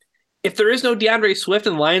 If there is no DeAndre Swift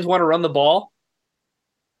and the Lions want to run the ball,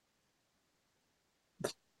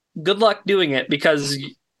 good luck doing it because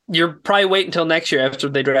you're probably wait until next year after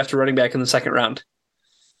they draft a running back in the second round.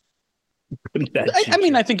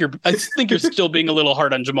 I think you're still being a little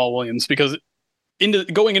hard on Jamal Williams because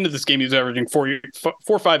going into this game, he was averaging 4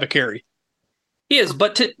 or 5 a carry. He is,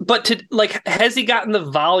 but to like, has he gotten the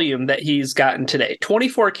volume that he's gotten today?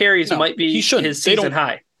 24 carries might be his season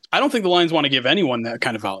high. I don't think the Lions want to give anyone that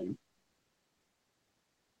kind of volume.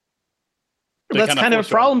 That's kind of a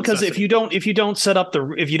problem because if you don't if you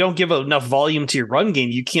don't give enough volume to your run game,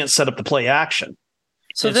 you can't set up the play action.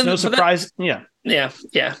 So it's no surprise. Yeah.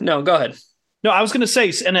 No, go ahead. No, I was going to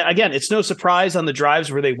say, and again, it's no surprise on the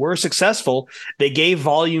drives where they were successful, they gave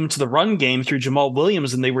volume to the run game through Jamal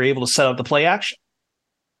Williams, and they were able to set up the play action.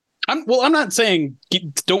 I'm not saying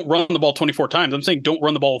don't run the ball 24 times. I'm saying don't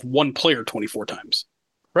run the ball with one player 24 times.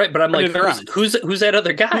 Right, but I'm like, who's that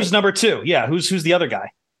other guy? Who's number 2? Yeah, who's the other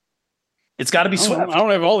guy? It's got to be Swift. I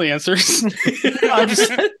don't have all the answers.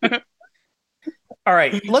 All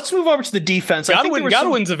right, let's move over to the defense.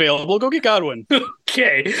 Godwin's available. Go get Godwin.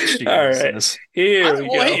 Okay. Jesus. All right. Here we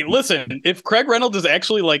go. Hey, listen, if Craig Reynolds is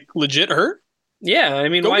actually like legit hurt, yeah, I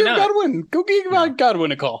mean, why not? Go give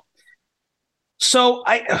Godwin a call. So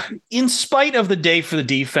in spite of the day for the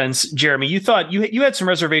defense, Jeremy, you thought you had some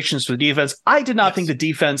reservations for the defense. I did not think the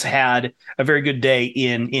defense had a very good day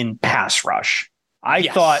in pass rush. I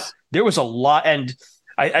thought there was a lot, and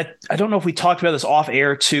I don't know if we talked about this off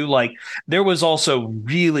air too. Like there was also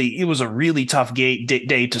it was a really tough day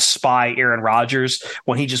to spy Aaron Rodgers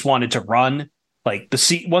when he just wanted to run. Like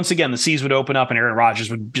once again, the seas would open up and Aaron Rodgers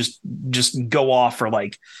would just go off for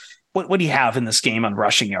like, what do you have in this game on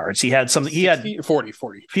rushing yards? He had 40.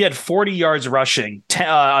 He had 40 yards rushing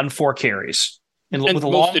on 4 carries. And with a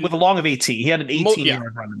long of 18. He had an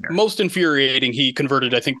 18-yard run in there. Most infuriating, he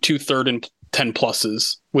converted, I think, 2 3rd and 10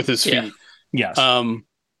 pluses with his feet. Yes.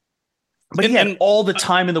 But he had all the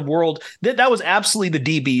time in the world. That was absolutely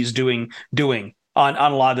the DBs doing on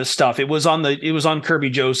a lot of this stuff. It was on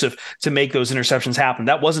Kerby Joseph to make those interceptions happen.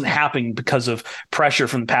 That wasn't happening because of pressure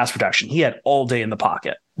from the pass protection. He had all day in the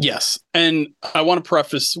pocket. Yes. And I want to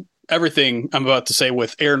preface everything I'm about to say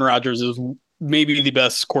with Aaron Rodgers is maybe the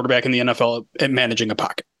best quarterback in the NFL at managing a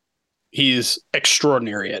pocket. He's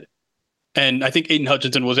extraordinary at it. And I think Aiden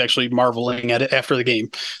Hutchinson was actually marveling at it after the game.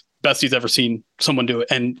 Best he's ever seen someone do it.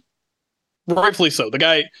 And rightfully so. The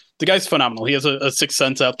guy's phenomenal. He has a sixth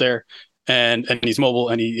sense out there, and he's mobile,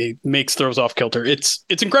 and he makes throws off kilter. It's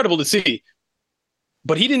incredible to see.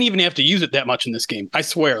 But he didn't even have to use it that much in this game. I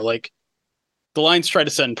swear, like, the Lions try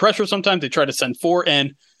to send pressure sometimes. They try to send 4.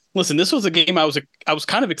 And listen, this was a game I was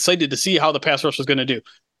kind of excited to see how the pass rush was going to do.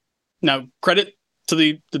 Now, credit to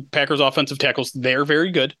the Packers offensive tackles. They're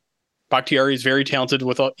very good. Bakhtiari is very talented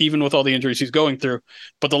even with all the injuries he's going through.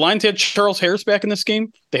 But the Lions had Charles Harris back in this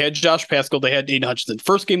game. They had Josh Pascal. They had Aiden Hutchinson.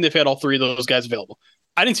 First game, they've had all 3 of those guys available.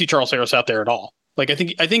 I didn't see Charles Harris out there at all. Like, I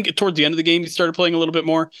think towards the end of the game, he started playing a little bit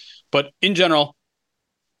more. But in general,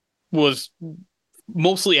 was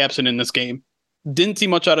mostly absent in this game. Didn't see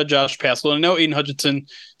much out of Josh Pascal. And I know Aiden Hutchinson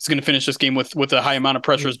is going to finish this game with a high amount of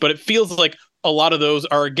pressures, but it feels like a lot of those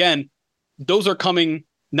are coming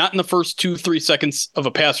not in the first 2-3 seconds of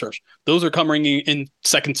a pass rush. Those are coming in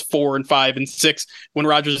seconds 4 and 5 and 6 when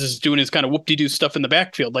Rodgers is doing his kind of whoop-de-doo stuff in the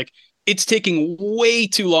backfield. Like, it's taking way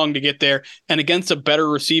too long to get there. And against a better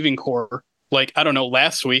receiving core, like, I don't know,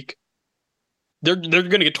 last week, they're going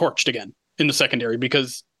to get torched again in the secondary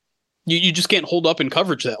because you just can't hold up in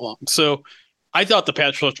coverage that long. So I thought the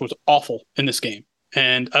pass rush was awful in this game.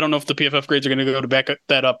 And I don't know if the PFF grades are going to go to back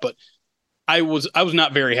that up, but I was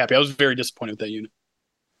not very happy. I was very disappointed with that unit.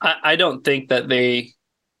 I don't think they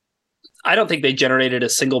generated a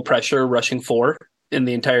single pressure rushing 4 in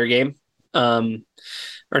the entire game.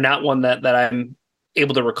 Or not one that I'm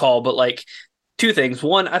able to recall, but like 2 things.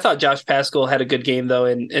 One, I thought Josh Pascal had a good game though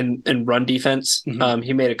in run defense. Mm-hmm.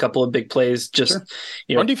 He made a couple of big plays.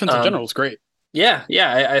 Run defense in general was great. Yeah.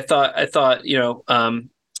 I thought a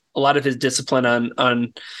lot of his discipline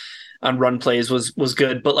on run plays was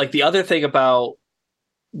good. But like the other thing about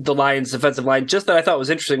the Lions defensive line, just that I thought was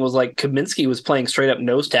interesting, was like Kaminsky was playing straight up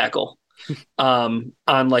nose tackle on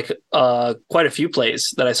like quite a few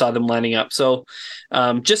plays that I saw them lining up. So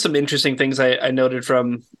just some interesting things I noted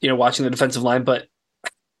from watching the defensive line. But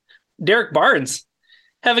Derek Barnes,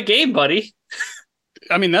 have a game, buddy.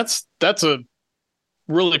 I mean, that's a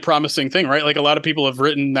really promising thing, right? Like, a lot of people have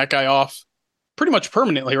written that guy off pretty much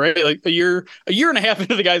permanently, right? Like a year and a half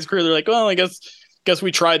into the guy's career, they're like, well, I guess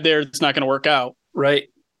we tried there. It's not going to work out. Right.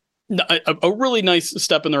 A really nice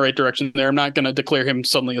step in the right direction there. I'm not going to declare him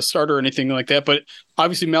suddenly a starter or anything like that, but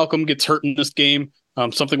obviously Malcolm gets hurt in this game,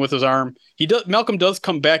 something with his arm. Malcolm does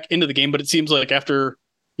come back into the game, but it seems like after,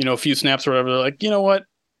 a few snaps or whatever, they're like, you know what?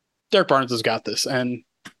 Derek Barnes has got this. And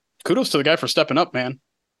kudos to the guy for stepping up, man.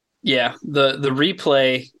 Yeah. The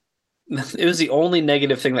replay it was the only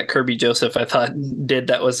negative thing that Kerby Joseph I thought did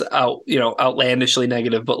that was outlandishly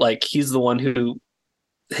negative, but like he's the one who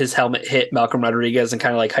his helmet hit Malcolm Rodriguez and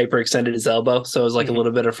kind of like hyperextended his elbow, so it was like a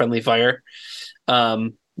little bit of friendly fire.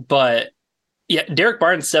 But yeah, Derek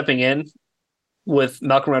Barnes stepping in with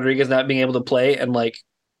Malcolm Rodriguez not being able to play and like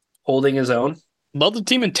holding his own. Led the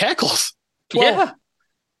team in tackles. 12.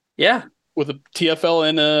 Yeah. With a TFL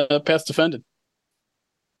and a pass defended.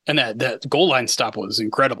 And that goal line stop was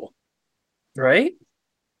incredible. Right?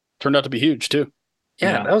 Turned out to be huge too.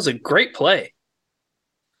 Yeah. That was a great play.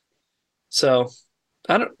 So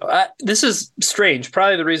this is strange.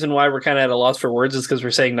 Probably the reason why we're kind of at a loss for words is because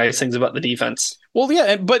we're saying nice things about the defense. Well,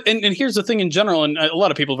 yeah, but here's the thing in general, and a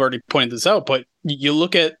lot of people have already pointed this out, but you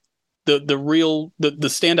look at the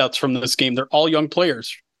standouts from this game, they're all young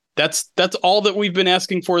players. That's all that we've been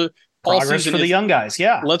asking for all Progress season. For the young guys,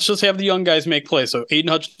 yeah. Let's just have the young guys make plays. So Aiden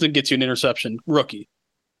Hutchinson gets you an interception, rookie.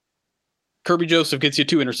 Kerby Joseph gets you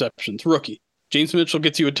 2 interceptions, rookie. James Mitchell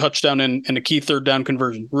gets you a touchdown and a key third down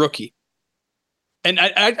conversion, rookie. And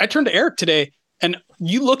I turned to Eric today, and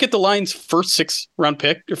you look at the Lions' first 6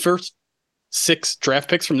 draft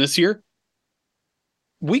picks from this year.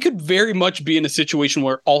 We could very much be in a situation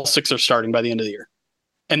where all 6 are starting by the end of the year.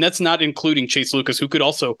 And that's not including Chase Lucas, who could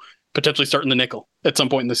also potentially start in the nickel at some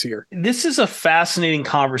point in this year. This is a fascinating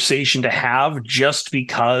conversation to have just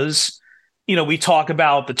because, we talk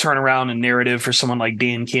about the turnaround and narrative for someone like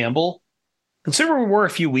Dan Campbell. Consider where we were a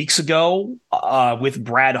few weeks ago with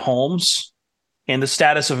Brad Holmes and the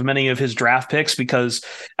status of many of his draft picks, because,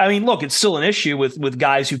 look, it's still an issue with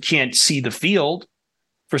guys who can't see the field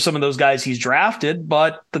for some of those guys he's drafted,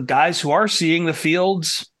 but the guys who are seeing the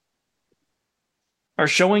fields are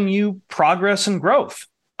showing you progress and growth.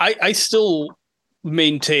 I still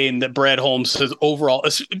maintain that Brad Holmes has overall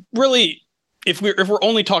really, if we're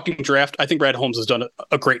only talking draft, I think Brad Holmes has done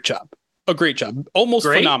a great job. Almost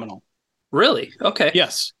phenomenal. Really? Okay.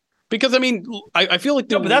 Yes. Because I feel like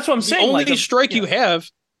but that's what I'm saying. The only strike you have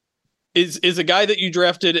is a guy that you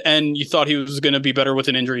drafted and you thought he was going to be better with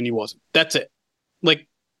an injury and he wasn't. That's it. Like,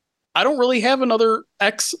 I don't really have another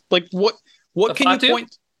X. Like, what can you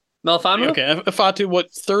point? Melifonwu? Okay, Afatu,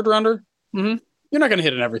 what, third rounder? Mm-hmm. You're not going to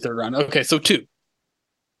hit in every third round. Okay, so 2,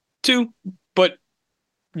 but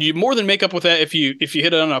you more than make up with that if you hit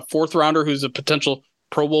it on a 4th rounder who's a potential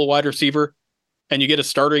Pro Bowl wide receiver, and you get a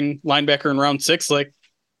starting linebacker in round 6. Like,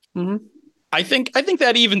 I think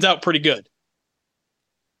that evens out pretty good.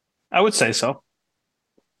 I would say so.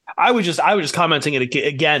 I was just commenting it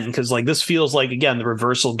again because like this feels like again the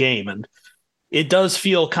reversal game, and it does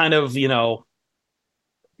feel kind of the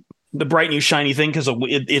bright new shiny thing because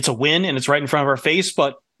it's a win and it's right in front of our face.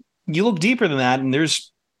 But you look deeper than that, and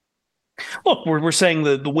we're saying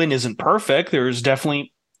the win isn't perfect. There's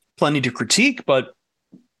definitely plenty to critique, but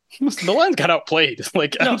the Lions got outplayed.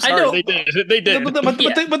 Like, no, I'm sorry, they did. But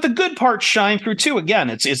the good parts shine through too. Again,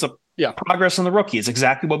 it's progress on the rookie. It's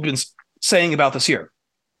exactly what we've been saying about this year.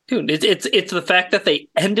 Dude, it's the fact that they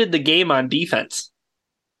ended the game on defense.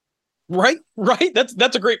 Right.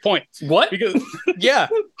 That's a great point. What? Because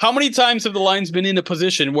how many times have the Lions been in a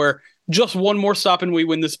position where just one more stop and we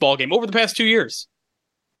win this ball game over the past 2 years?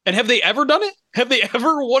 And have they ever done it? Have they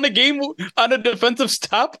ever won a game on a defensive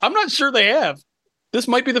stop? I'm not sure they have. This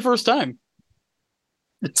might be the first time.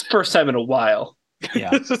 It's the first time in a while.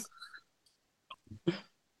 Yeah.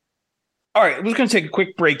 All right, we're just going to take a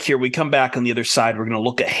quick break here. We come back on the other side. We're going to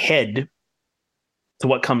look ahead to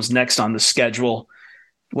what comes next on the schedule.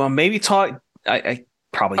 Well, maybe talk. I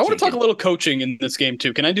probably. I want to talk a little coaching in this game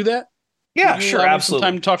too. Can I do that? Yeah, sure, absolutely.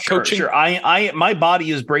 Some time to talk coaching. Sure. My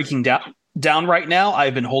body is breaking down right now.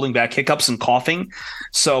 I've been holding back hiccups and coughing.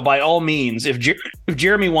 So by all means, if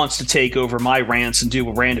Jeremy wants to take over my rants and do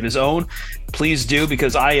a rant of his own, please do,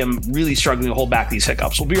 because I am really struggling to hold back these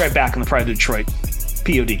hiccups. We'll be right back on the Pride of Detroit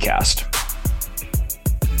PODcast.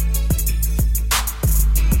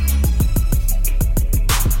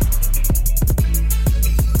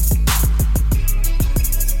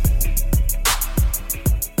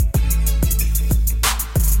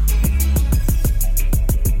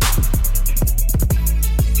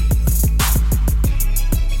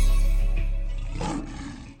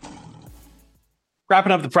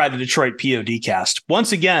 Wrapping up the Pride of Detroit PODcast.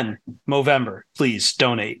 Once again, Movember, please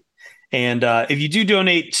donate. And if you do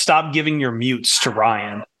donate, stop giving your mutes to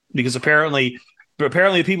Ryan, because apparently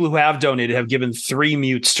the people who have donated have given 3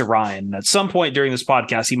 mutes to Ryan. And at some point during this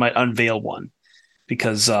podcast, he might unveil one,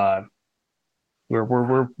 because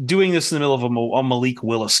we're doing this in the middle of a Malik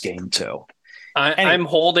Willis game too. I'm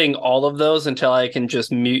holding all of those until I can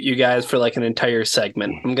just mute you guys for like an entire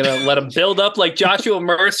segment. I'm going to let them build up like Joshua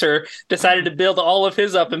Mercer decided to build all of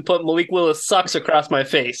his up and put Malik Willis sucks across my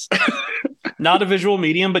face. Not a visual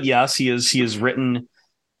medium, but yes, he has written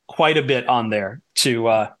quite a bit on there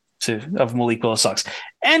of Malik Willis sucks.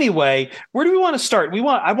 Anyway, where do we want to start?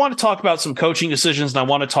 I want to talk about some coaching decisions, and I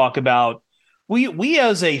want to talk about we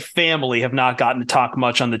as a family have not gotten to talk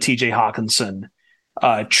much on the TJ Hawkinson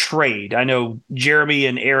trade. I know Jeremy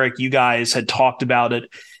and Eric, you guys had talked about it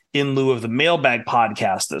in lieu of the mailbag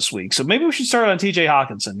podcast this week. So maybe we should start on TJ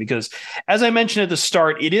Hawkinson, because as I mentioned at the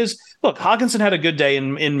start, Hawkinson had a good day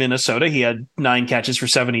in Minnesota. He had 9 catches for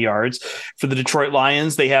 70 yards. For the Detroit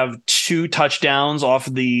Lions, they have 2 touchdowns off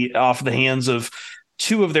the hands of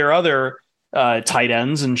 2 of their other tight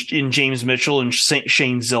ends in James Mitchell and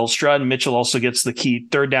Shane Zylstra. And Mitchell also gets the key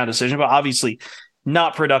 3rd down decision, but obviously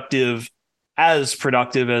not as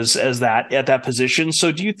productive as that at that position.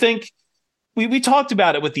 So do you think we talked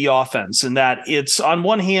about it with the offense, and that it's on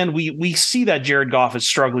one hand, we see that Jared Goff is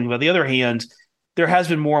struggling, but on the other hand, there has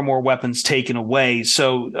been more and more weapons taken away.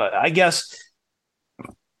 So I guess,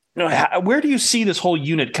 where do you see this whole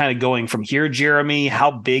unit kind of going from here, Jeremy?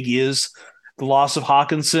 How big is the loss of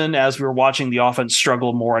Hawkinson as we're watching the offense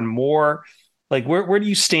struggle more and more? Like, where do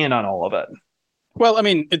you stand on all of it? Well, I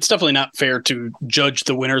mean, it's definitely not fair to judge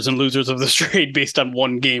the winners and losers of this trade based on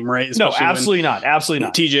one game, right? Especially absolutely not. Absolutely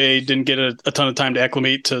not. TJ didn't get a ton of time to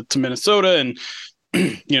acclimate to Minnesota, and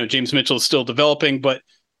James Mitchell is still developing. But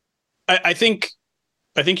I think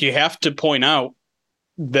you have to point out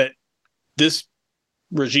that this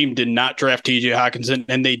regime did not draft TJ Hawkinson,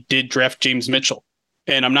 and they did draft James Mitchell.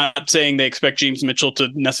 And I'm not saying they expect James Mitchell to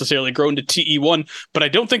necessarily grow into TE1, but I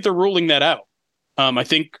don't think they're ruling that out. I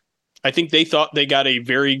think they thought they got a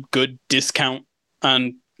very good discount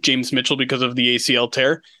on James Mitchell because of the ACL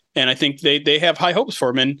tear. And I think they have high hopes for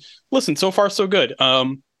him. And listen, so far, so good.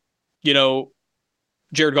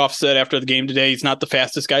 Jared Goff said after the game today, he's not the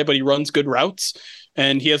fastest guy, but he runs good routes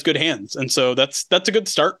and he has good hands. And so that's a good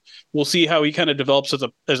start. We'll see how he kind of develops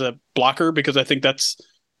as a blocker, because I think that's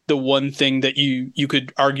the one thing that you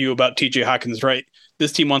could argue about TJ Hawkins, right?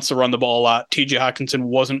 This team wants to run the ball a lot. TJ Hawkinson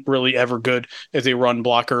wasn't really ever good as a run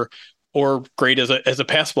blocker or great as a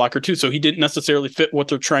pass blocker too. So he didn't necessarily fit what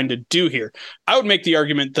they're trying to do here. I would make the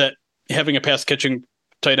argument that having a pass catching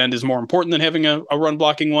tight end is more important than having a run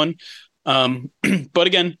blocking one. But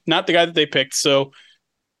again, not the guy that they picked. So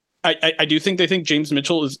I do think they think James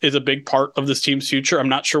Mitchell is a big part of this team's future. I'm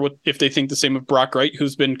not sure if they think the same of Brock Wright,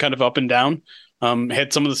 who's been kind of up and down.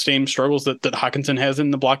 Had some of the same struggles that Hawkinson has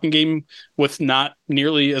in the blocking game with not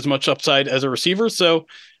nearly as much upside as a receiver. So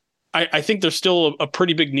I think there's still a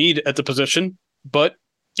pretty big need at the position. But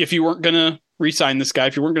if you weren't going to re-sign this guy,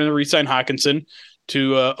 if you weren't going to re-sign Hawkinson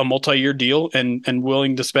to a multi-year deal and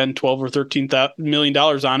willing to spend $12 or $13 million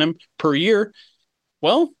on him per year,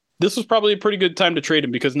 well, this was probably a pretty good time to trade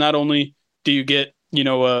him, because not only do you get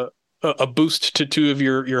a boost to 2 of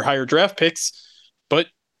your higher draft picks, but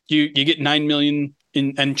you get $9 million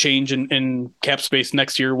and change in cap space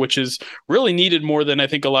next year, which is really needed more than I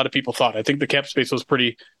think a lot of people thought. I think the cap space was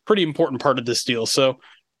pretty important part of this deal. So,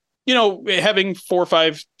 having 4 or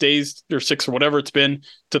 5 days or 6 or whatever it's been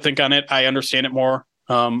to think on it, I understand it more.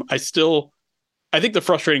 I think the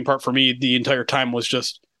frustrating part for me the entire time was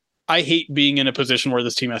just, I hate being in a position where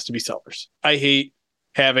this team has to be sellers. I hate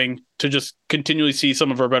having to just continually see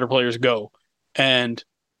some of our better players go, and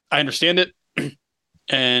I understand it.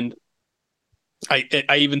 And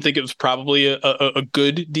I even think it was probably a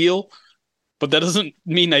good deal, but that doesn't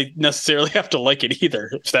mean I necessarily have to like it either,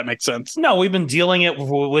 if that makes sense. No, we've been dealing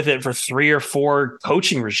with it for 3 or 4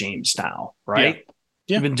 coaching regimes now, right?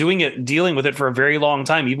 Yeah. We've been dealing with it for a very long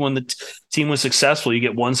time. Even when the team was successful, you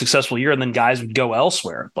get one successful year and then guys would go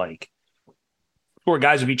elsewhere, or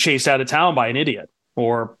guys would be chased out of town by an idiot,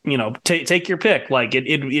 or, take your pick. Like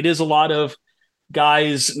it is a lot of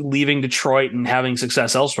guys leaving Detroit and having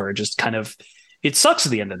success elsewhere. It just kind of, it sucks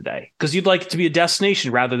at the end of the day, because you'd like it to be a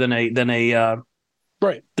destination rather than a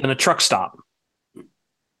truck stop.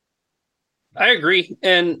 I agree.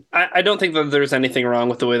 And I don't think that there's anything wrong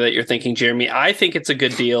with the way that you're thinking, Jeremy. I think it's a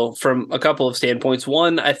good deal from a couple of standpoints.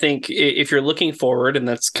 One, I think if you're looking forward, and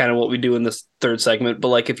that's kind of what we do in this third segment, but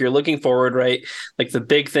like if you're looking forward, right, like the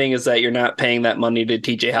big thing is that you're not paying that money to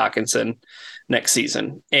TJ Hawkinson next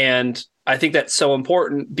season. And I think that's so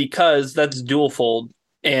important, because that's dual fold.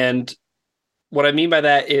 And what I mean by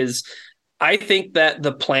that is, I think that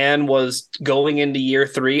the plan was going into year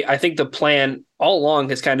 3. I think the plan all along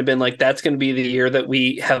has kind of been like, that's going to be the year that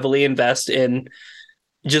we heavily invest in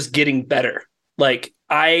just getting better. Like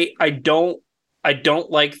I don't I don't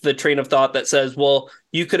like the train of thought that says, well,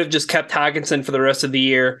 you could have just kept Hockenson for the rest of the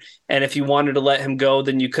year, and if you wanted to let him go,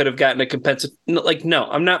 then you could have gotten a compensatory. Like, no,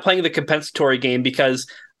 I'm not playing the compensatory game because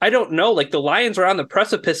I don't know. Like, the Lions are on the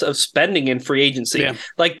precipice of spending in free agency. Yeah.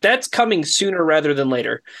 Like, that's coming sooner rather than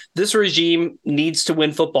later. This regime needs to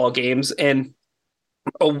win football games, and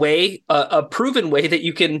a proven way that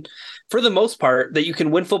you can, for the most part, that you can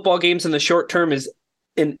win football games in the short term is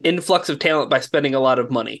an influx of talent by spending a lot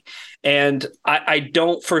of money. And I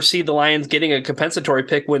don't foresee the Lions getting a compensatory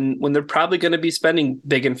pick when they're probably going to be spending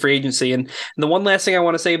big in free agency. And the one last thing I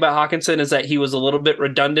want to say about Hockenson is that he was a little bit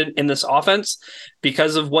redundant in this offense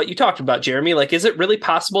because of what you talked about, Jeremy. Like, is it really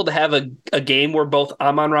possible to have a game where both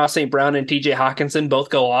Amon-Ra St. Brown and TJ Hockenson both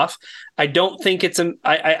go off? I don't think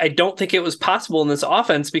I don't think it was possible in this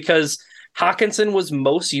offense because Hockenson was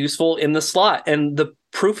most useful in the slot, and the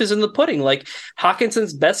proof is in the pudding. Like,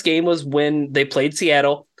 Hawkinson's best game was when they played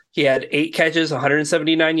Seattle. He had 8 catches,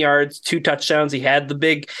 179 yards, 2 touchdowns. He had the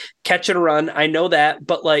big catch and run. I know that,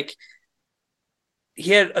 but like,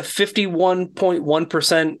 he had a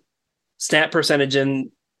 51.1% snap percentage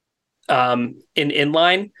in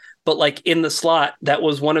inline, but like in the slot, that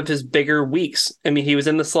was one of his bigger weeks. I mean, he was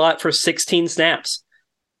in the slot for 16 snaps.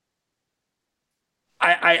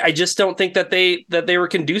 I just don't think that they were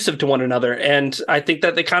conducive to one another. And I think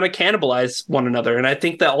that they kind of cannibalize one another. And I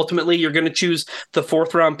think that ultimately you're going to choose the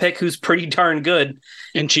 4th round pick who's pretty darn good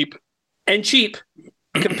and cheap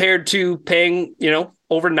compared to paying,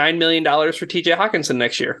 over $9 million for TJ Hockenson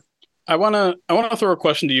next year. I want to throw a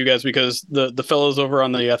question to you guys because the fellows over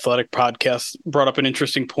on the Athletic podcast brought up an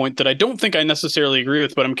interesting point that I don't think I necessarily agree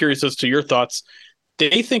with, but I'm curious as to your thoughts.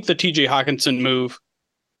 They think the TJ Hockenson move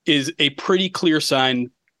is a pretty clear sign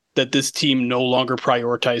that this team no longer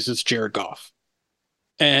prioritizes Jared Goff.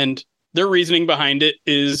 And their reasoning behind it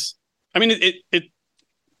is, I mean,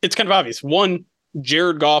 it's kind of obvious. One,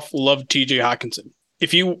 Jared Goff loved TJ Hockenson.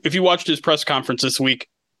 If you watched his press conference this week,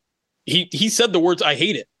 he said the words, "I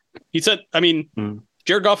hate it." He said,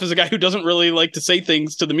 Jared Goff is a guy who doesn't really like to say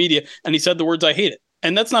things to the media, and he said the words, "I hate it."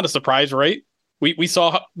 And that's not a surprise, right? We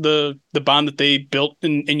saw the bond that they built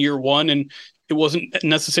in year one, and it wasn't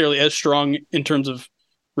necessarily as strong in terms of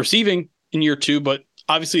receiving in year 2, but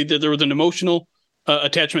obviously there was an emotional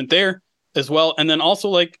attachment there as well. And then also,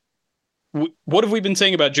 like, what have we been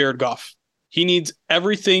saying about Jared Goff? He needs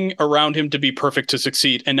everything around him to be perfect to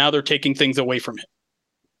succeed, and now they're taking things away from him.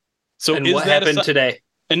 So and what happened today?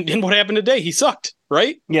 And what happened today? He sucked,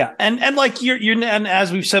 right? Yeah, and like and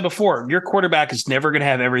as we've said before, your quarterback is never going to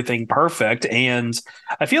have everything perfect, and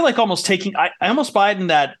I feel like I almost buy it in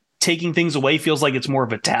that taking things away feels like it's more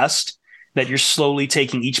of a test that you're slowly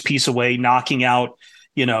taking each piece away, knocking out,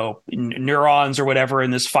 neurons or whatever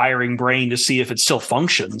in this firing brain to see if it still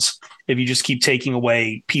functions. If you just keep taking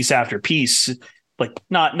away piece after piece, like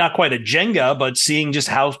not quite a Jenga, but seeing just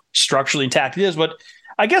how structurally intact it is. But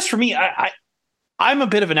I guess for me, I'm a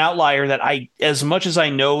bit of an outlier that as much as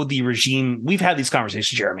I know the regime, we've had these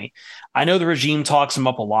conversations, Jeremy. I know the regime talks him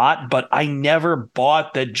up a lot, but I never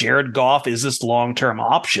bought that Jared Goff is this long-term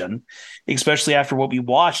option, especially after what we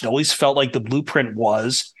watched. It always felt like the blueprint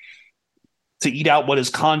was to eat out what his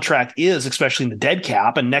contract is, especially in the dead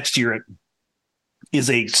cap. And next year it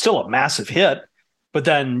is still a massive hit. But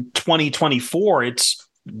then 2024, it's,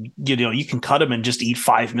 you can cut him and just eat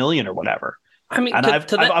 $5 million or whatever. I mean, and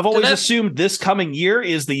I've always assumed this coming year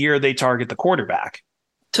is the year they target the quarterback.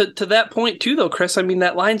 To that point too, though, Chris, I mean,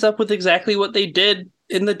 that lines up with exactly what they did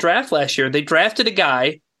in the draft last year. They drafted a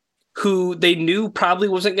guy who they knew probably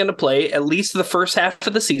wasn't going to play at least the first half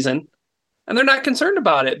of the season, and they're not concerned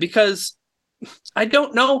about it because I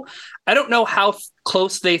don't know how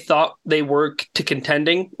close they thought they were to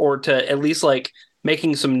contending or to at least like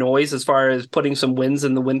making some noise as far as putting some wins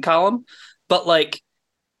in the win column. But like,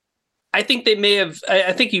 I think they may have,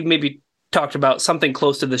 I think you maybe talked about something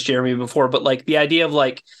close to this, Jeremy, before, but like the idea of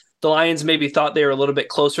like the Lions maybe thought they were a little bit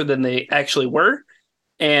closer than they actually were.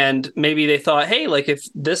 And maybe they thought, hey, like if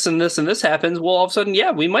this and this and this happens, well, all of a sudden,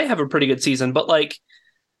 yeah, we might have a pretty good season. But like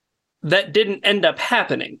that didn't end up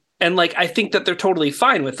happening. And like, I think that they're totally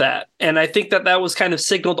fine with that. And I think that that was kind of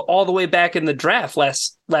signaled all the way back in the draft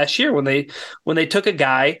last year when they took a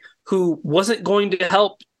guy who wasn't going to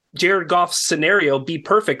help Jared Goff's scenario be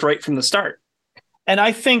perfect right from the start. And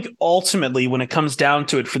I think ultimately when it comes down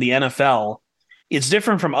to it for the NFL, it's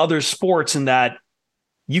different from other sports in that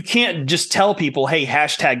you can't just tell people, hey,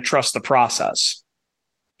 # trust the process.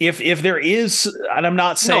 if there is, and I'm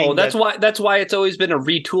not saying No, that's why it's always been a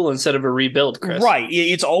retool instead of a rebuild, Chris. Right.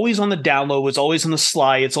 It's always on the down low. It's always on the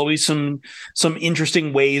sly. It's always some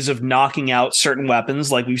interesting ways of knocking out certain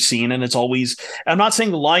weapons like we've seen. And it's always, I'm not saying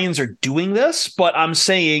the Lions are doing this, but I'm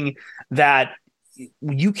saying that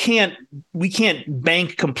we can't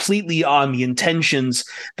bank completely on the intentions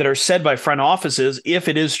that are said by front offices if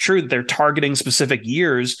it is true that they're targeting specific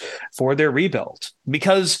years for their rebuild.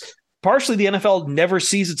 Because partially, the NFL never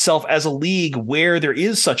sees itself as a league where there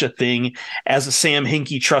is such a thing as a Sam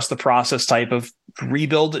Hinkie trust the process type of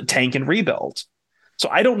rebuild, tank and rebuild. So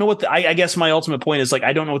I don't know what I guess my ultimate point is, like,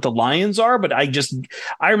 I don't know what the Lions are, but I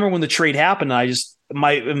remember when the trade happened,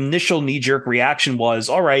 my initial knee jerk reaction was,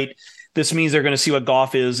 all right, this means they're going to see what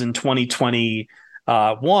Goff is in 2021,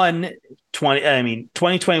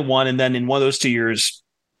 and then in one of those 2 years,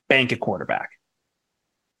 bank a quarterback.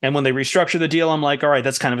 And when they restructure the deal, I'm like, all right,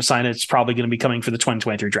 that's kind of a sign it's probably going to be coming for the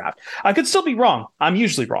 2023 draft. I could still be wrong. I'm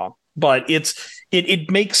usually wrong, but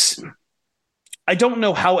it makes, I don't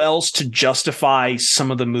know how else to justify some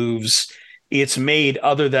of the moves it's made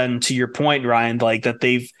other than, to your point, Ryan, like that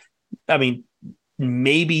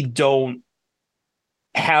maybe don't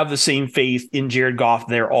have the same faith in Jared Goff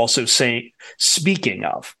they're also speaking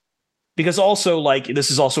of. Because also, like,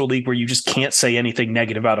 this is also a league where you just can't say anything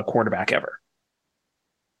negative about a quarterback ever.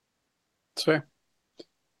 That's fair.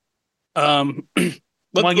 Want to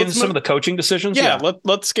get into some of the coaching decisions? Yeah.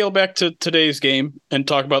 Let's scale back to today's game and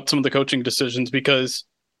talk about some of the coaching decisions, because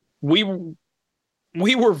we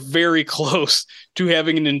were very close to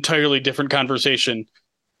having an entirely different conversation,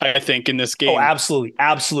 I think, in this game. Oh,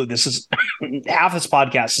 absolutely. This is half this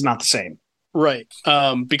podcast is not the same. Right.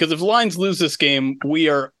 Because if the Lions lose this game, we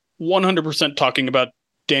are 100% talking about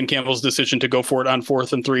Dan Campbell's decision to go for it on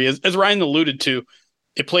 4th and 3. As Ryan alluded to,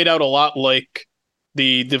 it played out a lot like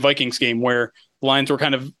the Vikings game, where the Lions were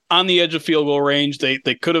kind of on the edge of field goal range. They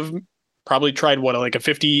could have probably tried like a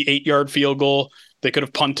 58-yard field goal. They could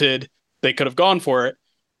have punted. They could have gone for it.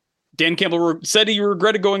 Dan Campbell said he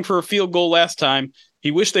regretted going for a field goal last time.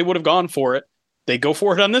 He wished they would have gone for it. They go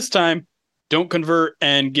for it on this time, don't convert,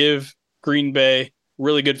 and give Green Bay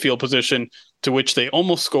really good field position, to which they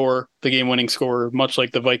almost score the game-winning score, much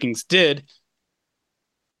like the Vikings did.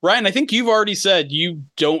 Ryan, I think you've already said you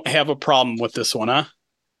don't have a problem with this one, huh?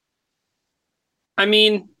 I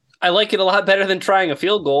mean, I like it a lot better than trying a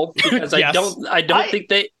field goal, because Yes. I don't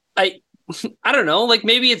think I don't know, like,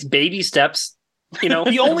 maybe it's baby steps, you know.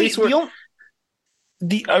 Real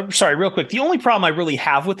quick. The only problem I really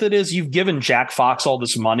have with it is you've given Jack Fox all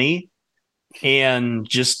this money and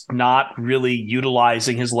just not really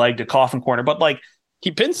utilizing his leg to coffin corner. But like, he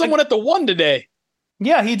pinned someone at the 1 today.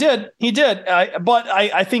 Yeah, he did. But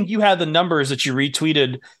I think you had the numbers that you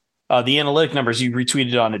retweeted, the analytic numbers you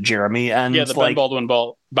retweeted on it, Jeremy. And yeah, the Ben Baldwin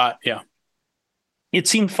ball bot. Yeah, it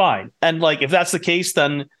seemed fine. And like, if that's the case,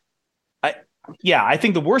 then I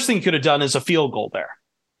think the worst thing you could have done is a field goal there.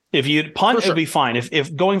 If you'd punt, For sure. It'd be fine.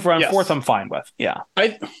 If going for on 4th, I'm fine with. Yeah.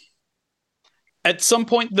 At some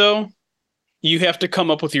point, though, you have to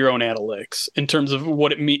come up with your own analytics in terms of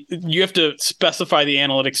what it means. You have to specify the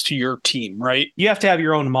analytics to your team, right? You have to have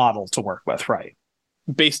your own model to work with, right?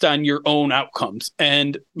 Based on your own outcomes.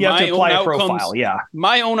 And you have to apply a profile, yeah.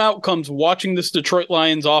 My own outcomes watching this Detroit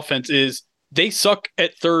Lions offense is they suck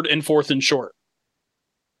at 3rd and 4th and short.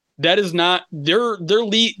 That is not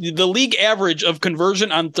the league average of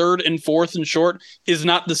conversion on 3rd and 4th and short is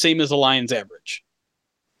not the same as the Lions average.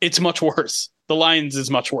 It's much worse. The Lions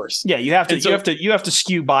is much worse. Yeah, you have to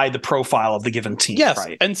skew by the profile of the given team. Yes,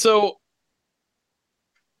 right? And so,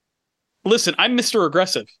 listen, I'm Mr.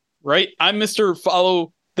 Aggressive, right? I'm Mr.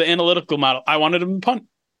 Follow the analytical model. I wanted him to punt.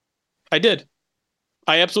 I did.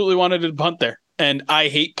 I absolutely wanted him to punt there, and I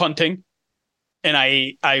hate punting, and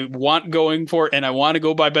I want going for it, and I want to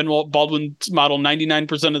go by Ben Baldwin's model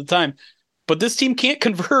 99% of the time. But this team can't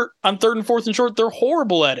convert on 3rd and 4th and short. They're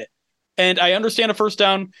horrible at it. And I understand a first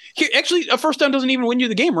down. Here, actually, a first down doesn't even win you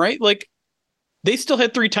the game, right? Like, they still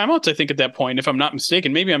had 3 timeouts, I think, at that point, if I'm not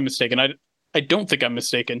mistaken. Maybe I'm mistaken. I don't think I'm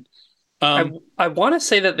mistaken. I want to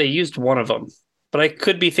say that they used one of them, but I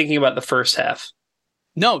could be thinking about the first half.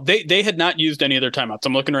 No, they had not used any of their timeouts.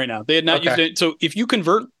 I'm looking right now. They had not used it. So if you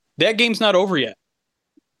convert, that game's not over yet.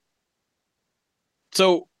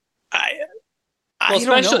 So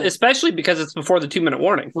especially because it's before the 2-minute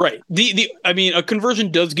warning. Right. A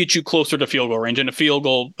conversion does get you closer to field goal range, and a field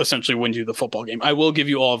goal essentially wins you the football game. I will give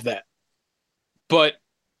you all of that. But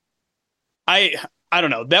I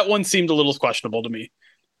don't know. That one seemed a little questionable to me.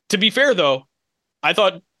 To be fair, though, I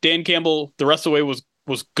thought Dan Campbell the rest of the way was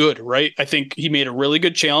good, right? I think he made a really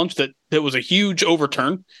good challenge that that was a huge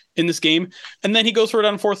overturn in this game. And then he goes for it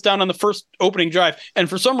on fourth down on the first opening drive. And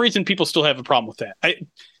for some reason, people still have a problem with that.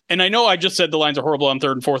 I know I just said the Lions are horrible on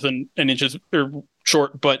third and fourth and inches or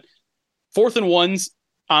short, but 4th and 1s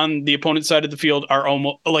on the opponent's side of the field are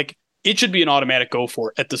almost like it should be an automatic go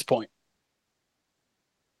for it at this point.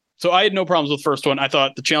 So I had no problems with the first one. I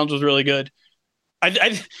thought the challenge was really good.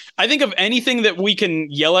 I think of anything that we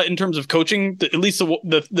can yell at in terms of coaching, at least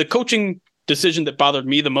the coaching decision that bothered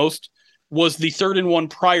me the most was the 3rd and 1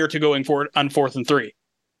 prior to going for it on 4th and 3.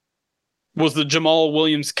 Was the Jamal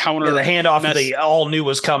Williams counter. The handoff that they all knew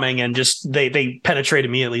was coming and just they penetrated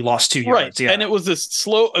immediately, lost 2 yards. Right. Yeah. And it was this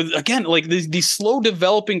slow, again, like these slow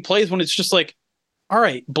developing plays when it's just like, all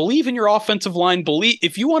right, believe in your offensive line. Believe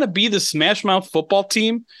if you want to be the smash mouth football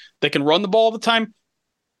team that can run the ball all the time,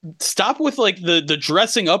 stop with like the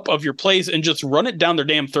dressing up of your plays and just run it down their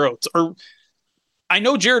damn throats. Or I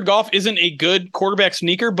know Jared Goff isn't a good quarterback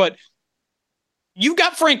sneaker, but you've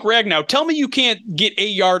got Frank Ragnow. Tell me you can't get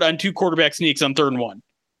 8 yard on 2 quarterback sneaks on 3rd and 1.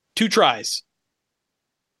 2 tries.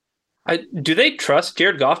 Do they trust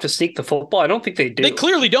Jared Goff to sneak the football? I don't think they do. They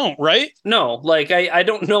clearly don't, right? No, like I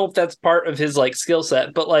don't know if that's part of his like skill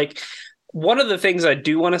set, but like one of the things I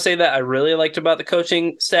do want to say that I really liked about the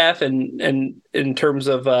coaching staff and in terms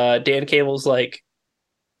of Dan Cable's like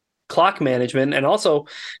clock management and also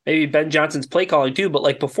maybe Ben Johnson's play calling too, but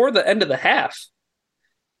like before the end of the half,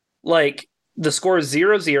 like the score is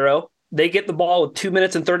 0-0. They get the ball with 2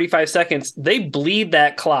 minutes and 35 seconds. They bleed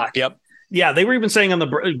that clock. Yep. Yeah, they were even saying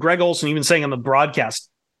on Greg Olson even saying on the broadcast,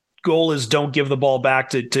 goal is don't give the ball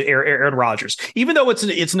back to Aaron Rodgers. Even though it's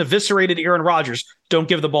an eviscerated Aaron Rodgers, don't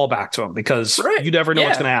give the ball back to him because you never know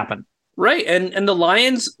what's going to happen. Right. And the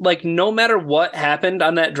Lions, like no matter what happened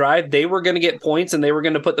on that drive, they were going to get points and they were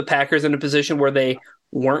going to put the Packers in a position where they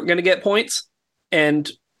weren't going to get points. And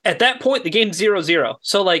at that point, the game's 0-0.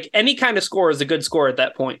 So like any kind of score is a good score at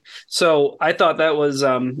that point. So I thought that was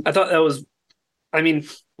one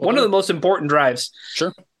of the most important drives.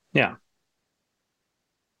 Sure. Yeah.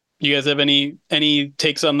 You guys have any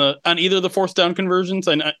takes on either of the 4th down conversions?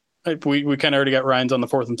 And we kind of already got Ryan's on the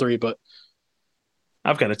 4th and 3, but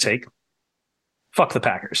I've got a take. Fuck the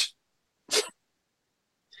Packers.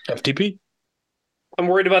 FTP. I'm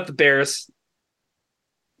worried about the Bears.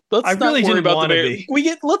 Let's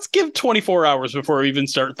give 24 hours before we even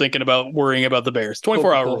start thinking about worrying about the Bears.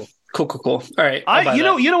 24 hours. Cool. All right. You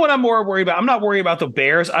know what I'm more worried about? I'm not worried about the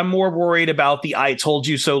Bears. I'm more worried about the I told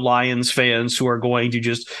you so Lions fans who are going to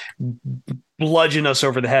just bludgeon us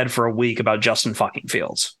over the head for a week about Justin fucking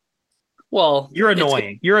Fields. Well, you're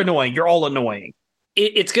annoying. You're annoying. You're all annoying.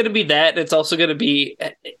 It's going to be that. It's also going to be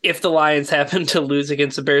if the Lions happen to lose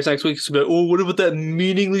against the Bears next week. It's going to be, oh, what about that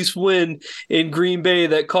meaningless win in Green Bay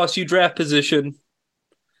that cost you draft position?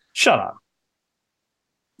 Shut up.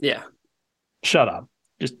 Yeah. Shut up.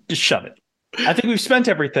 Just shut it. I think we've spent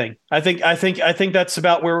everything. I think that's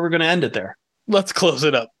about where we're going to end it there. Let's close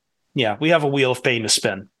it up. Yeah, we have a wheel of pain to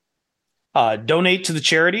spin. Donate to the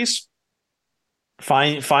charities.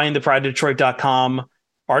 Find the pridedetroit.com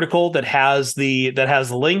article that has the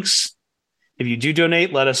links. If you do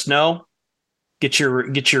donate, let us know. Get your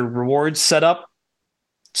rewards set up.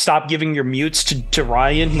 Stop giving your mutes to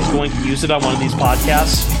Ryan. He's going to use it on one of these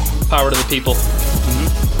podcasts. Power to the people.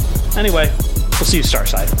 Mm-hmm. Anyway, we'll see you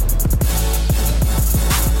Starside.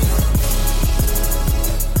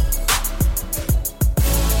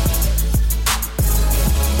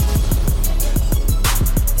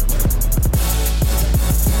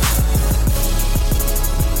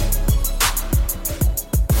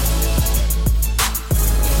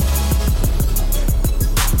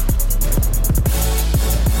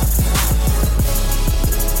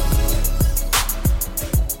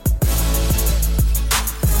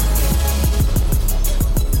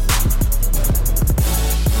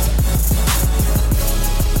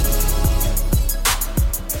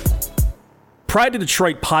 Pride of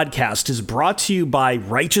Detroit podcast is brought to you by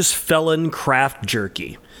Righteous Felon Craft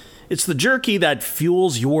Jerky. It's the jerky that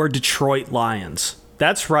fuels your Detroit Lions.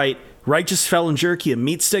 That's right, Righteous Felon Jerky and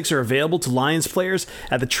meat sticks are available to Lions players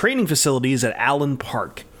at the training facilities at Allen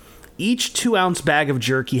Park. Each 2-ounce bag of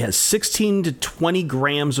jerky has 16 to 20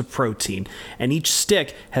 grams of protein, and each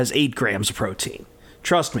stick has 8 grams of protein.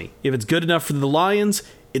 Trust me, if it's good enough for the Lions,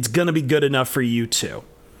 it's gonna be good enough for you too.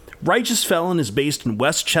 Righteous Felon is based in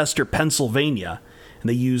Westchester, Pennsylvania, and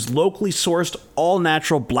they use locally sourced,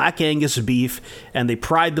 all-natural Black Angus beef, and they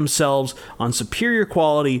pride themselves on superior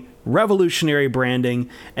quality, revolutionary branding,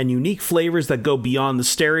 and unique flavors that go beyond the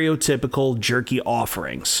stereotypical jerky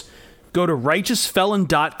offerings. Go to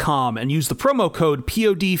righteousfelon.com and use the promo code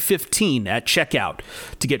POD15 at checkout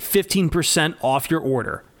to get 15% off your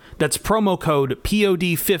order. That's promo code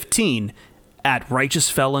POD15 at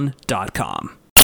righteousfelon.com.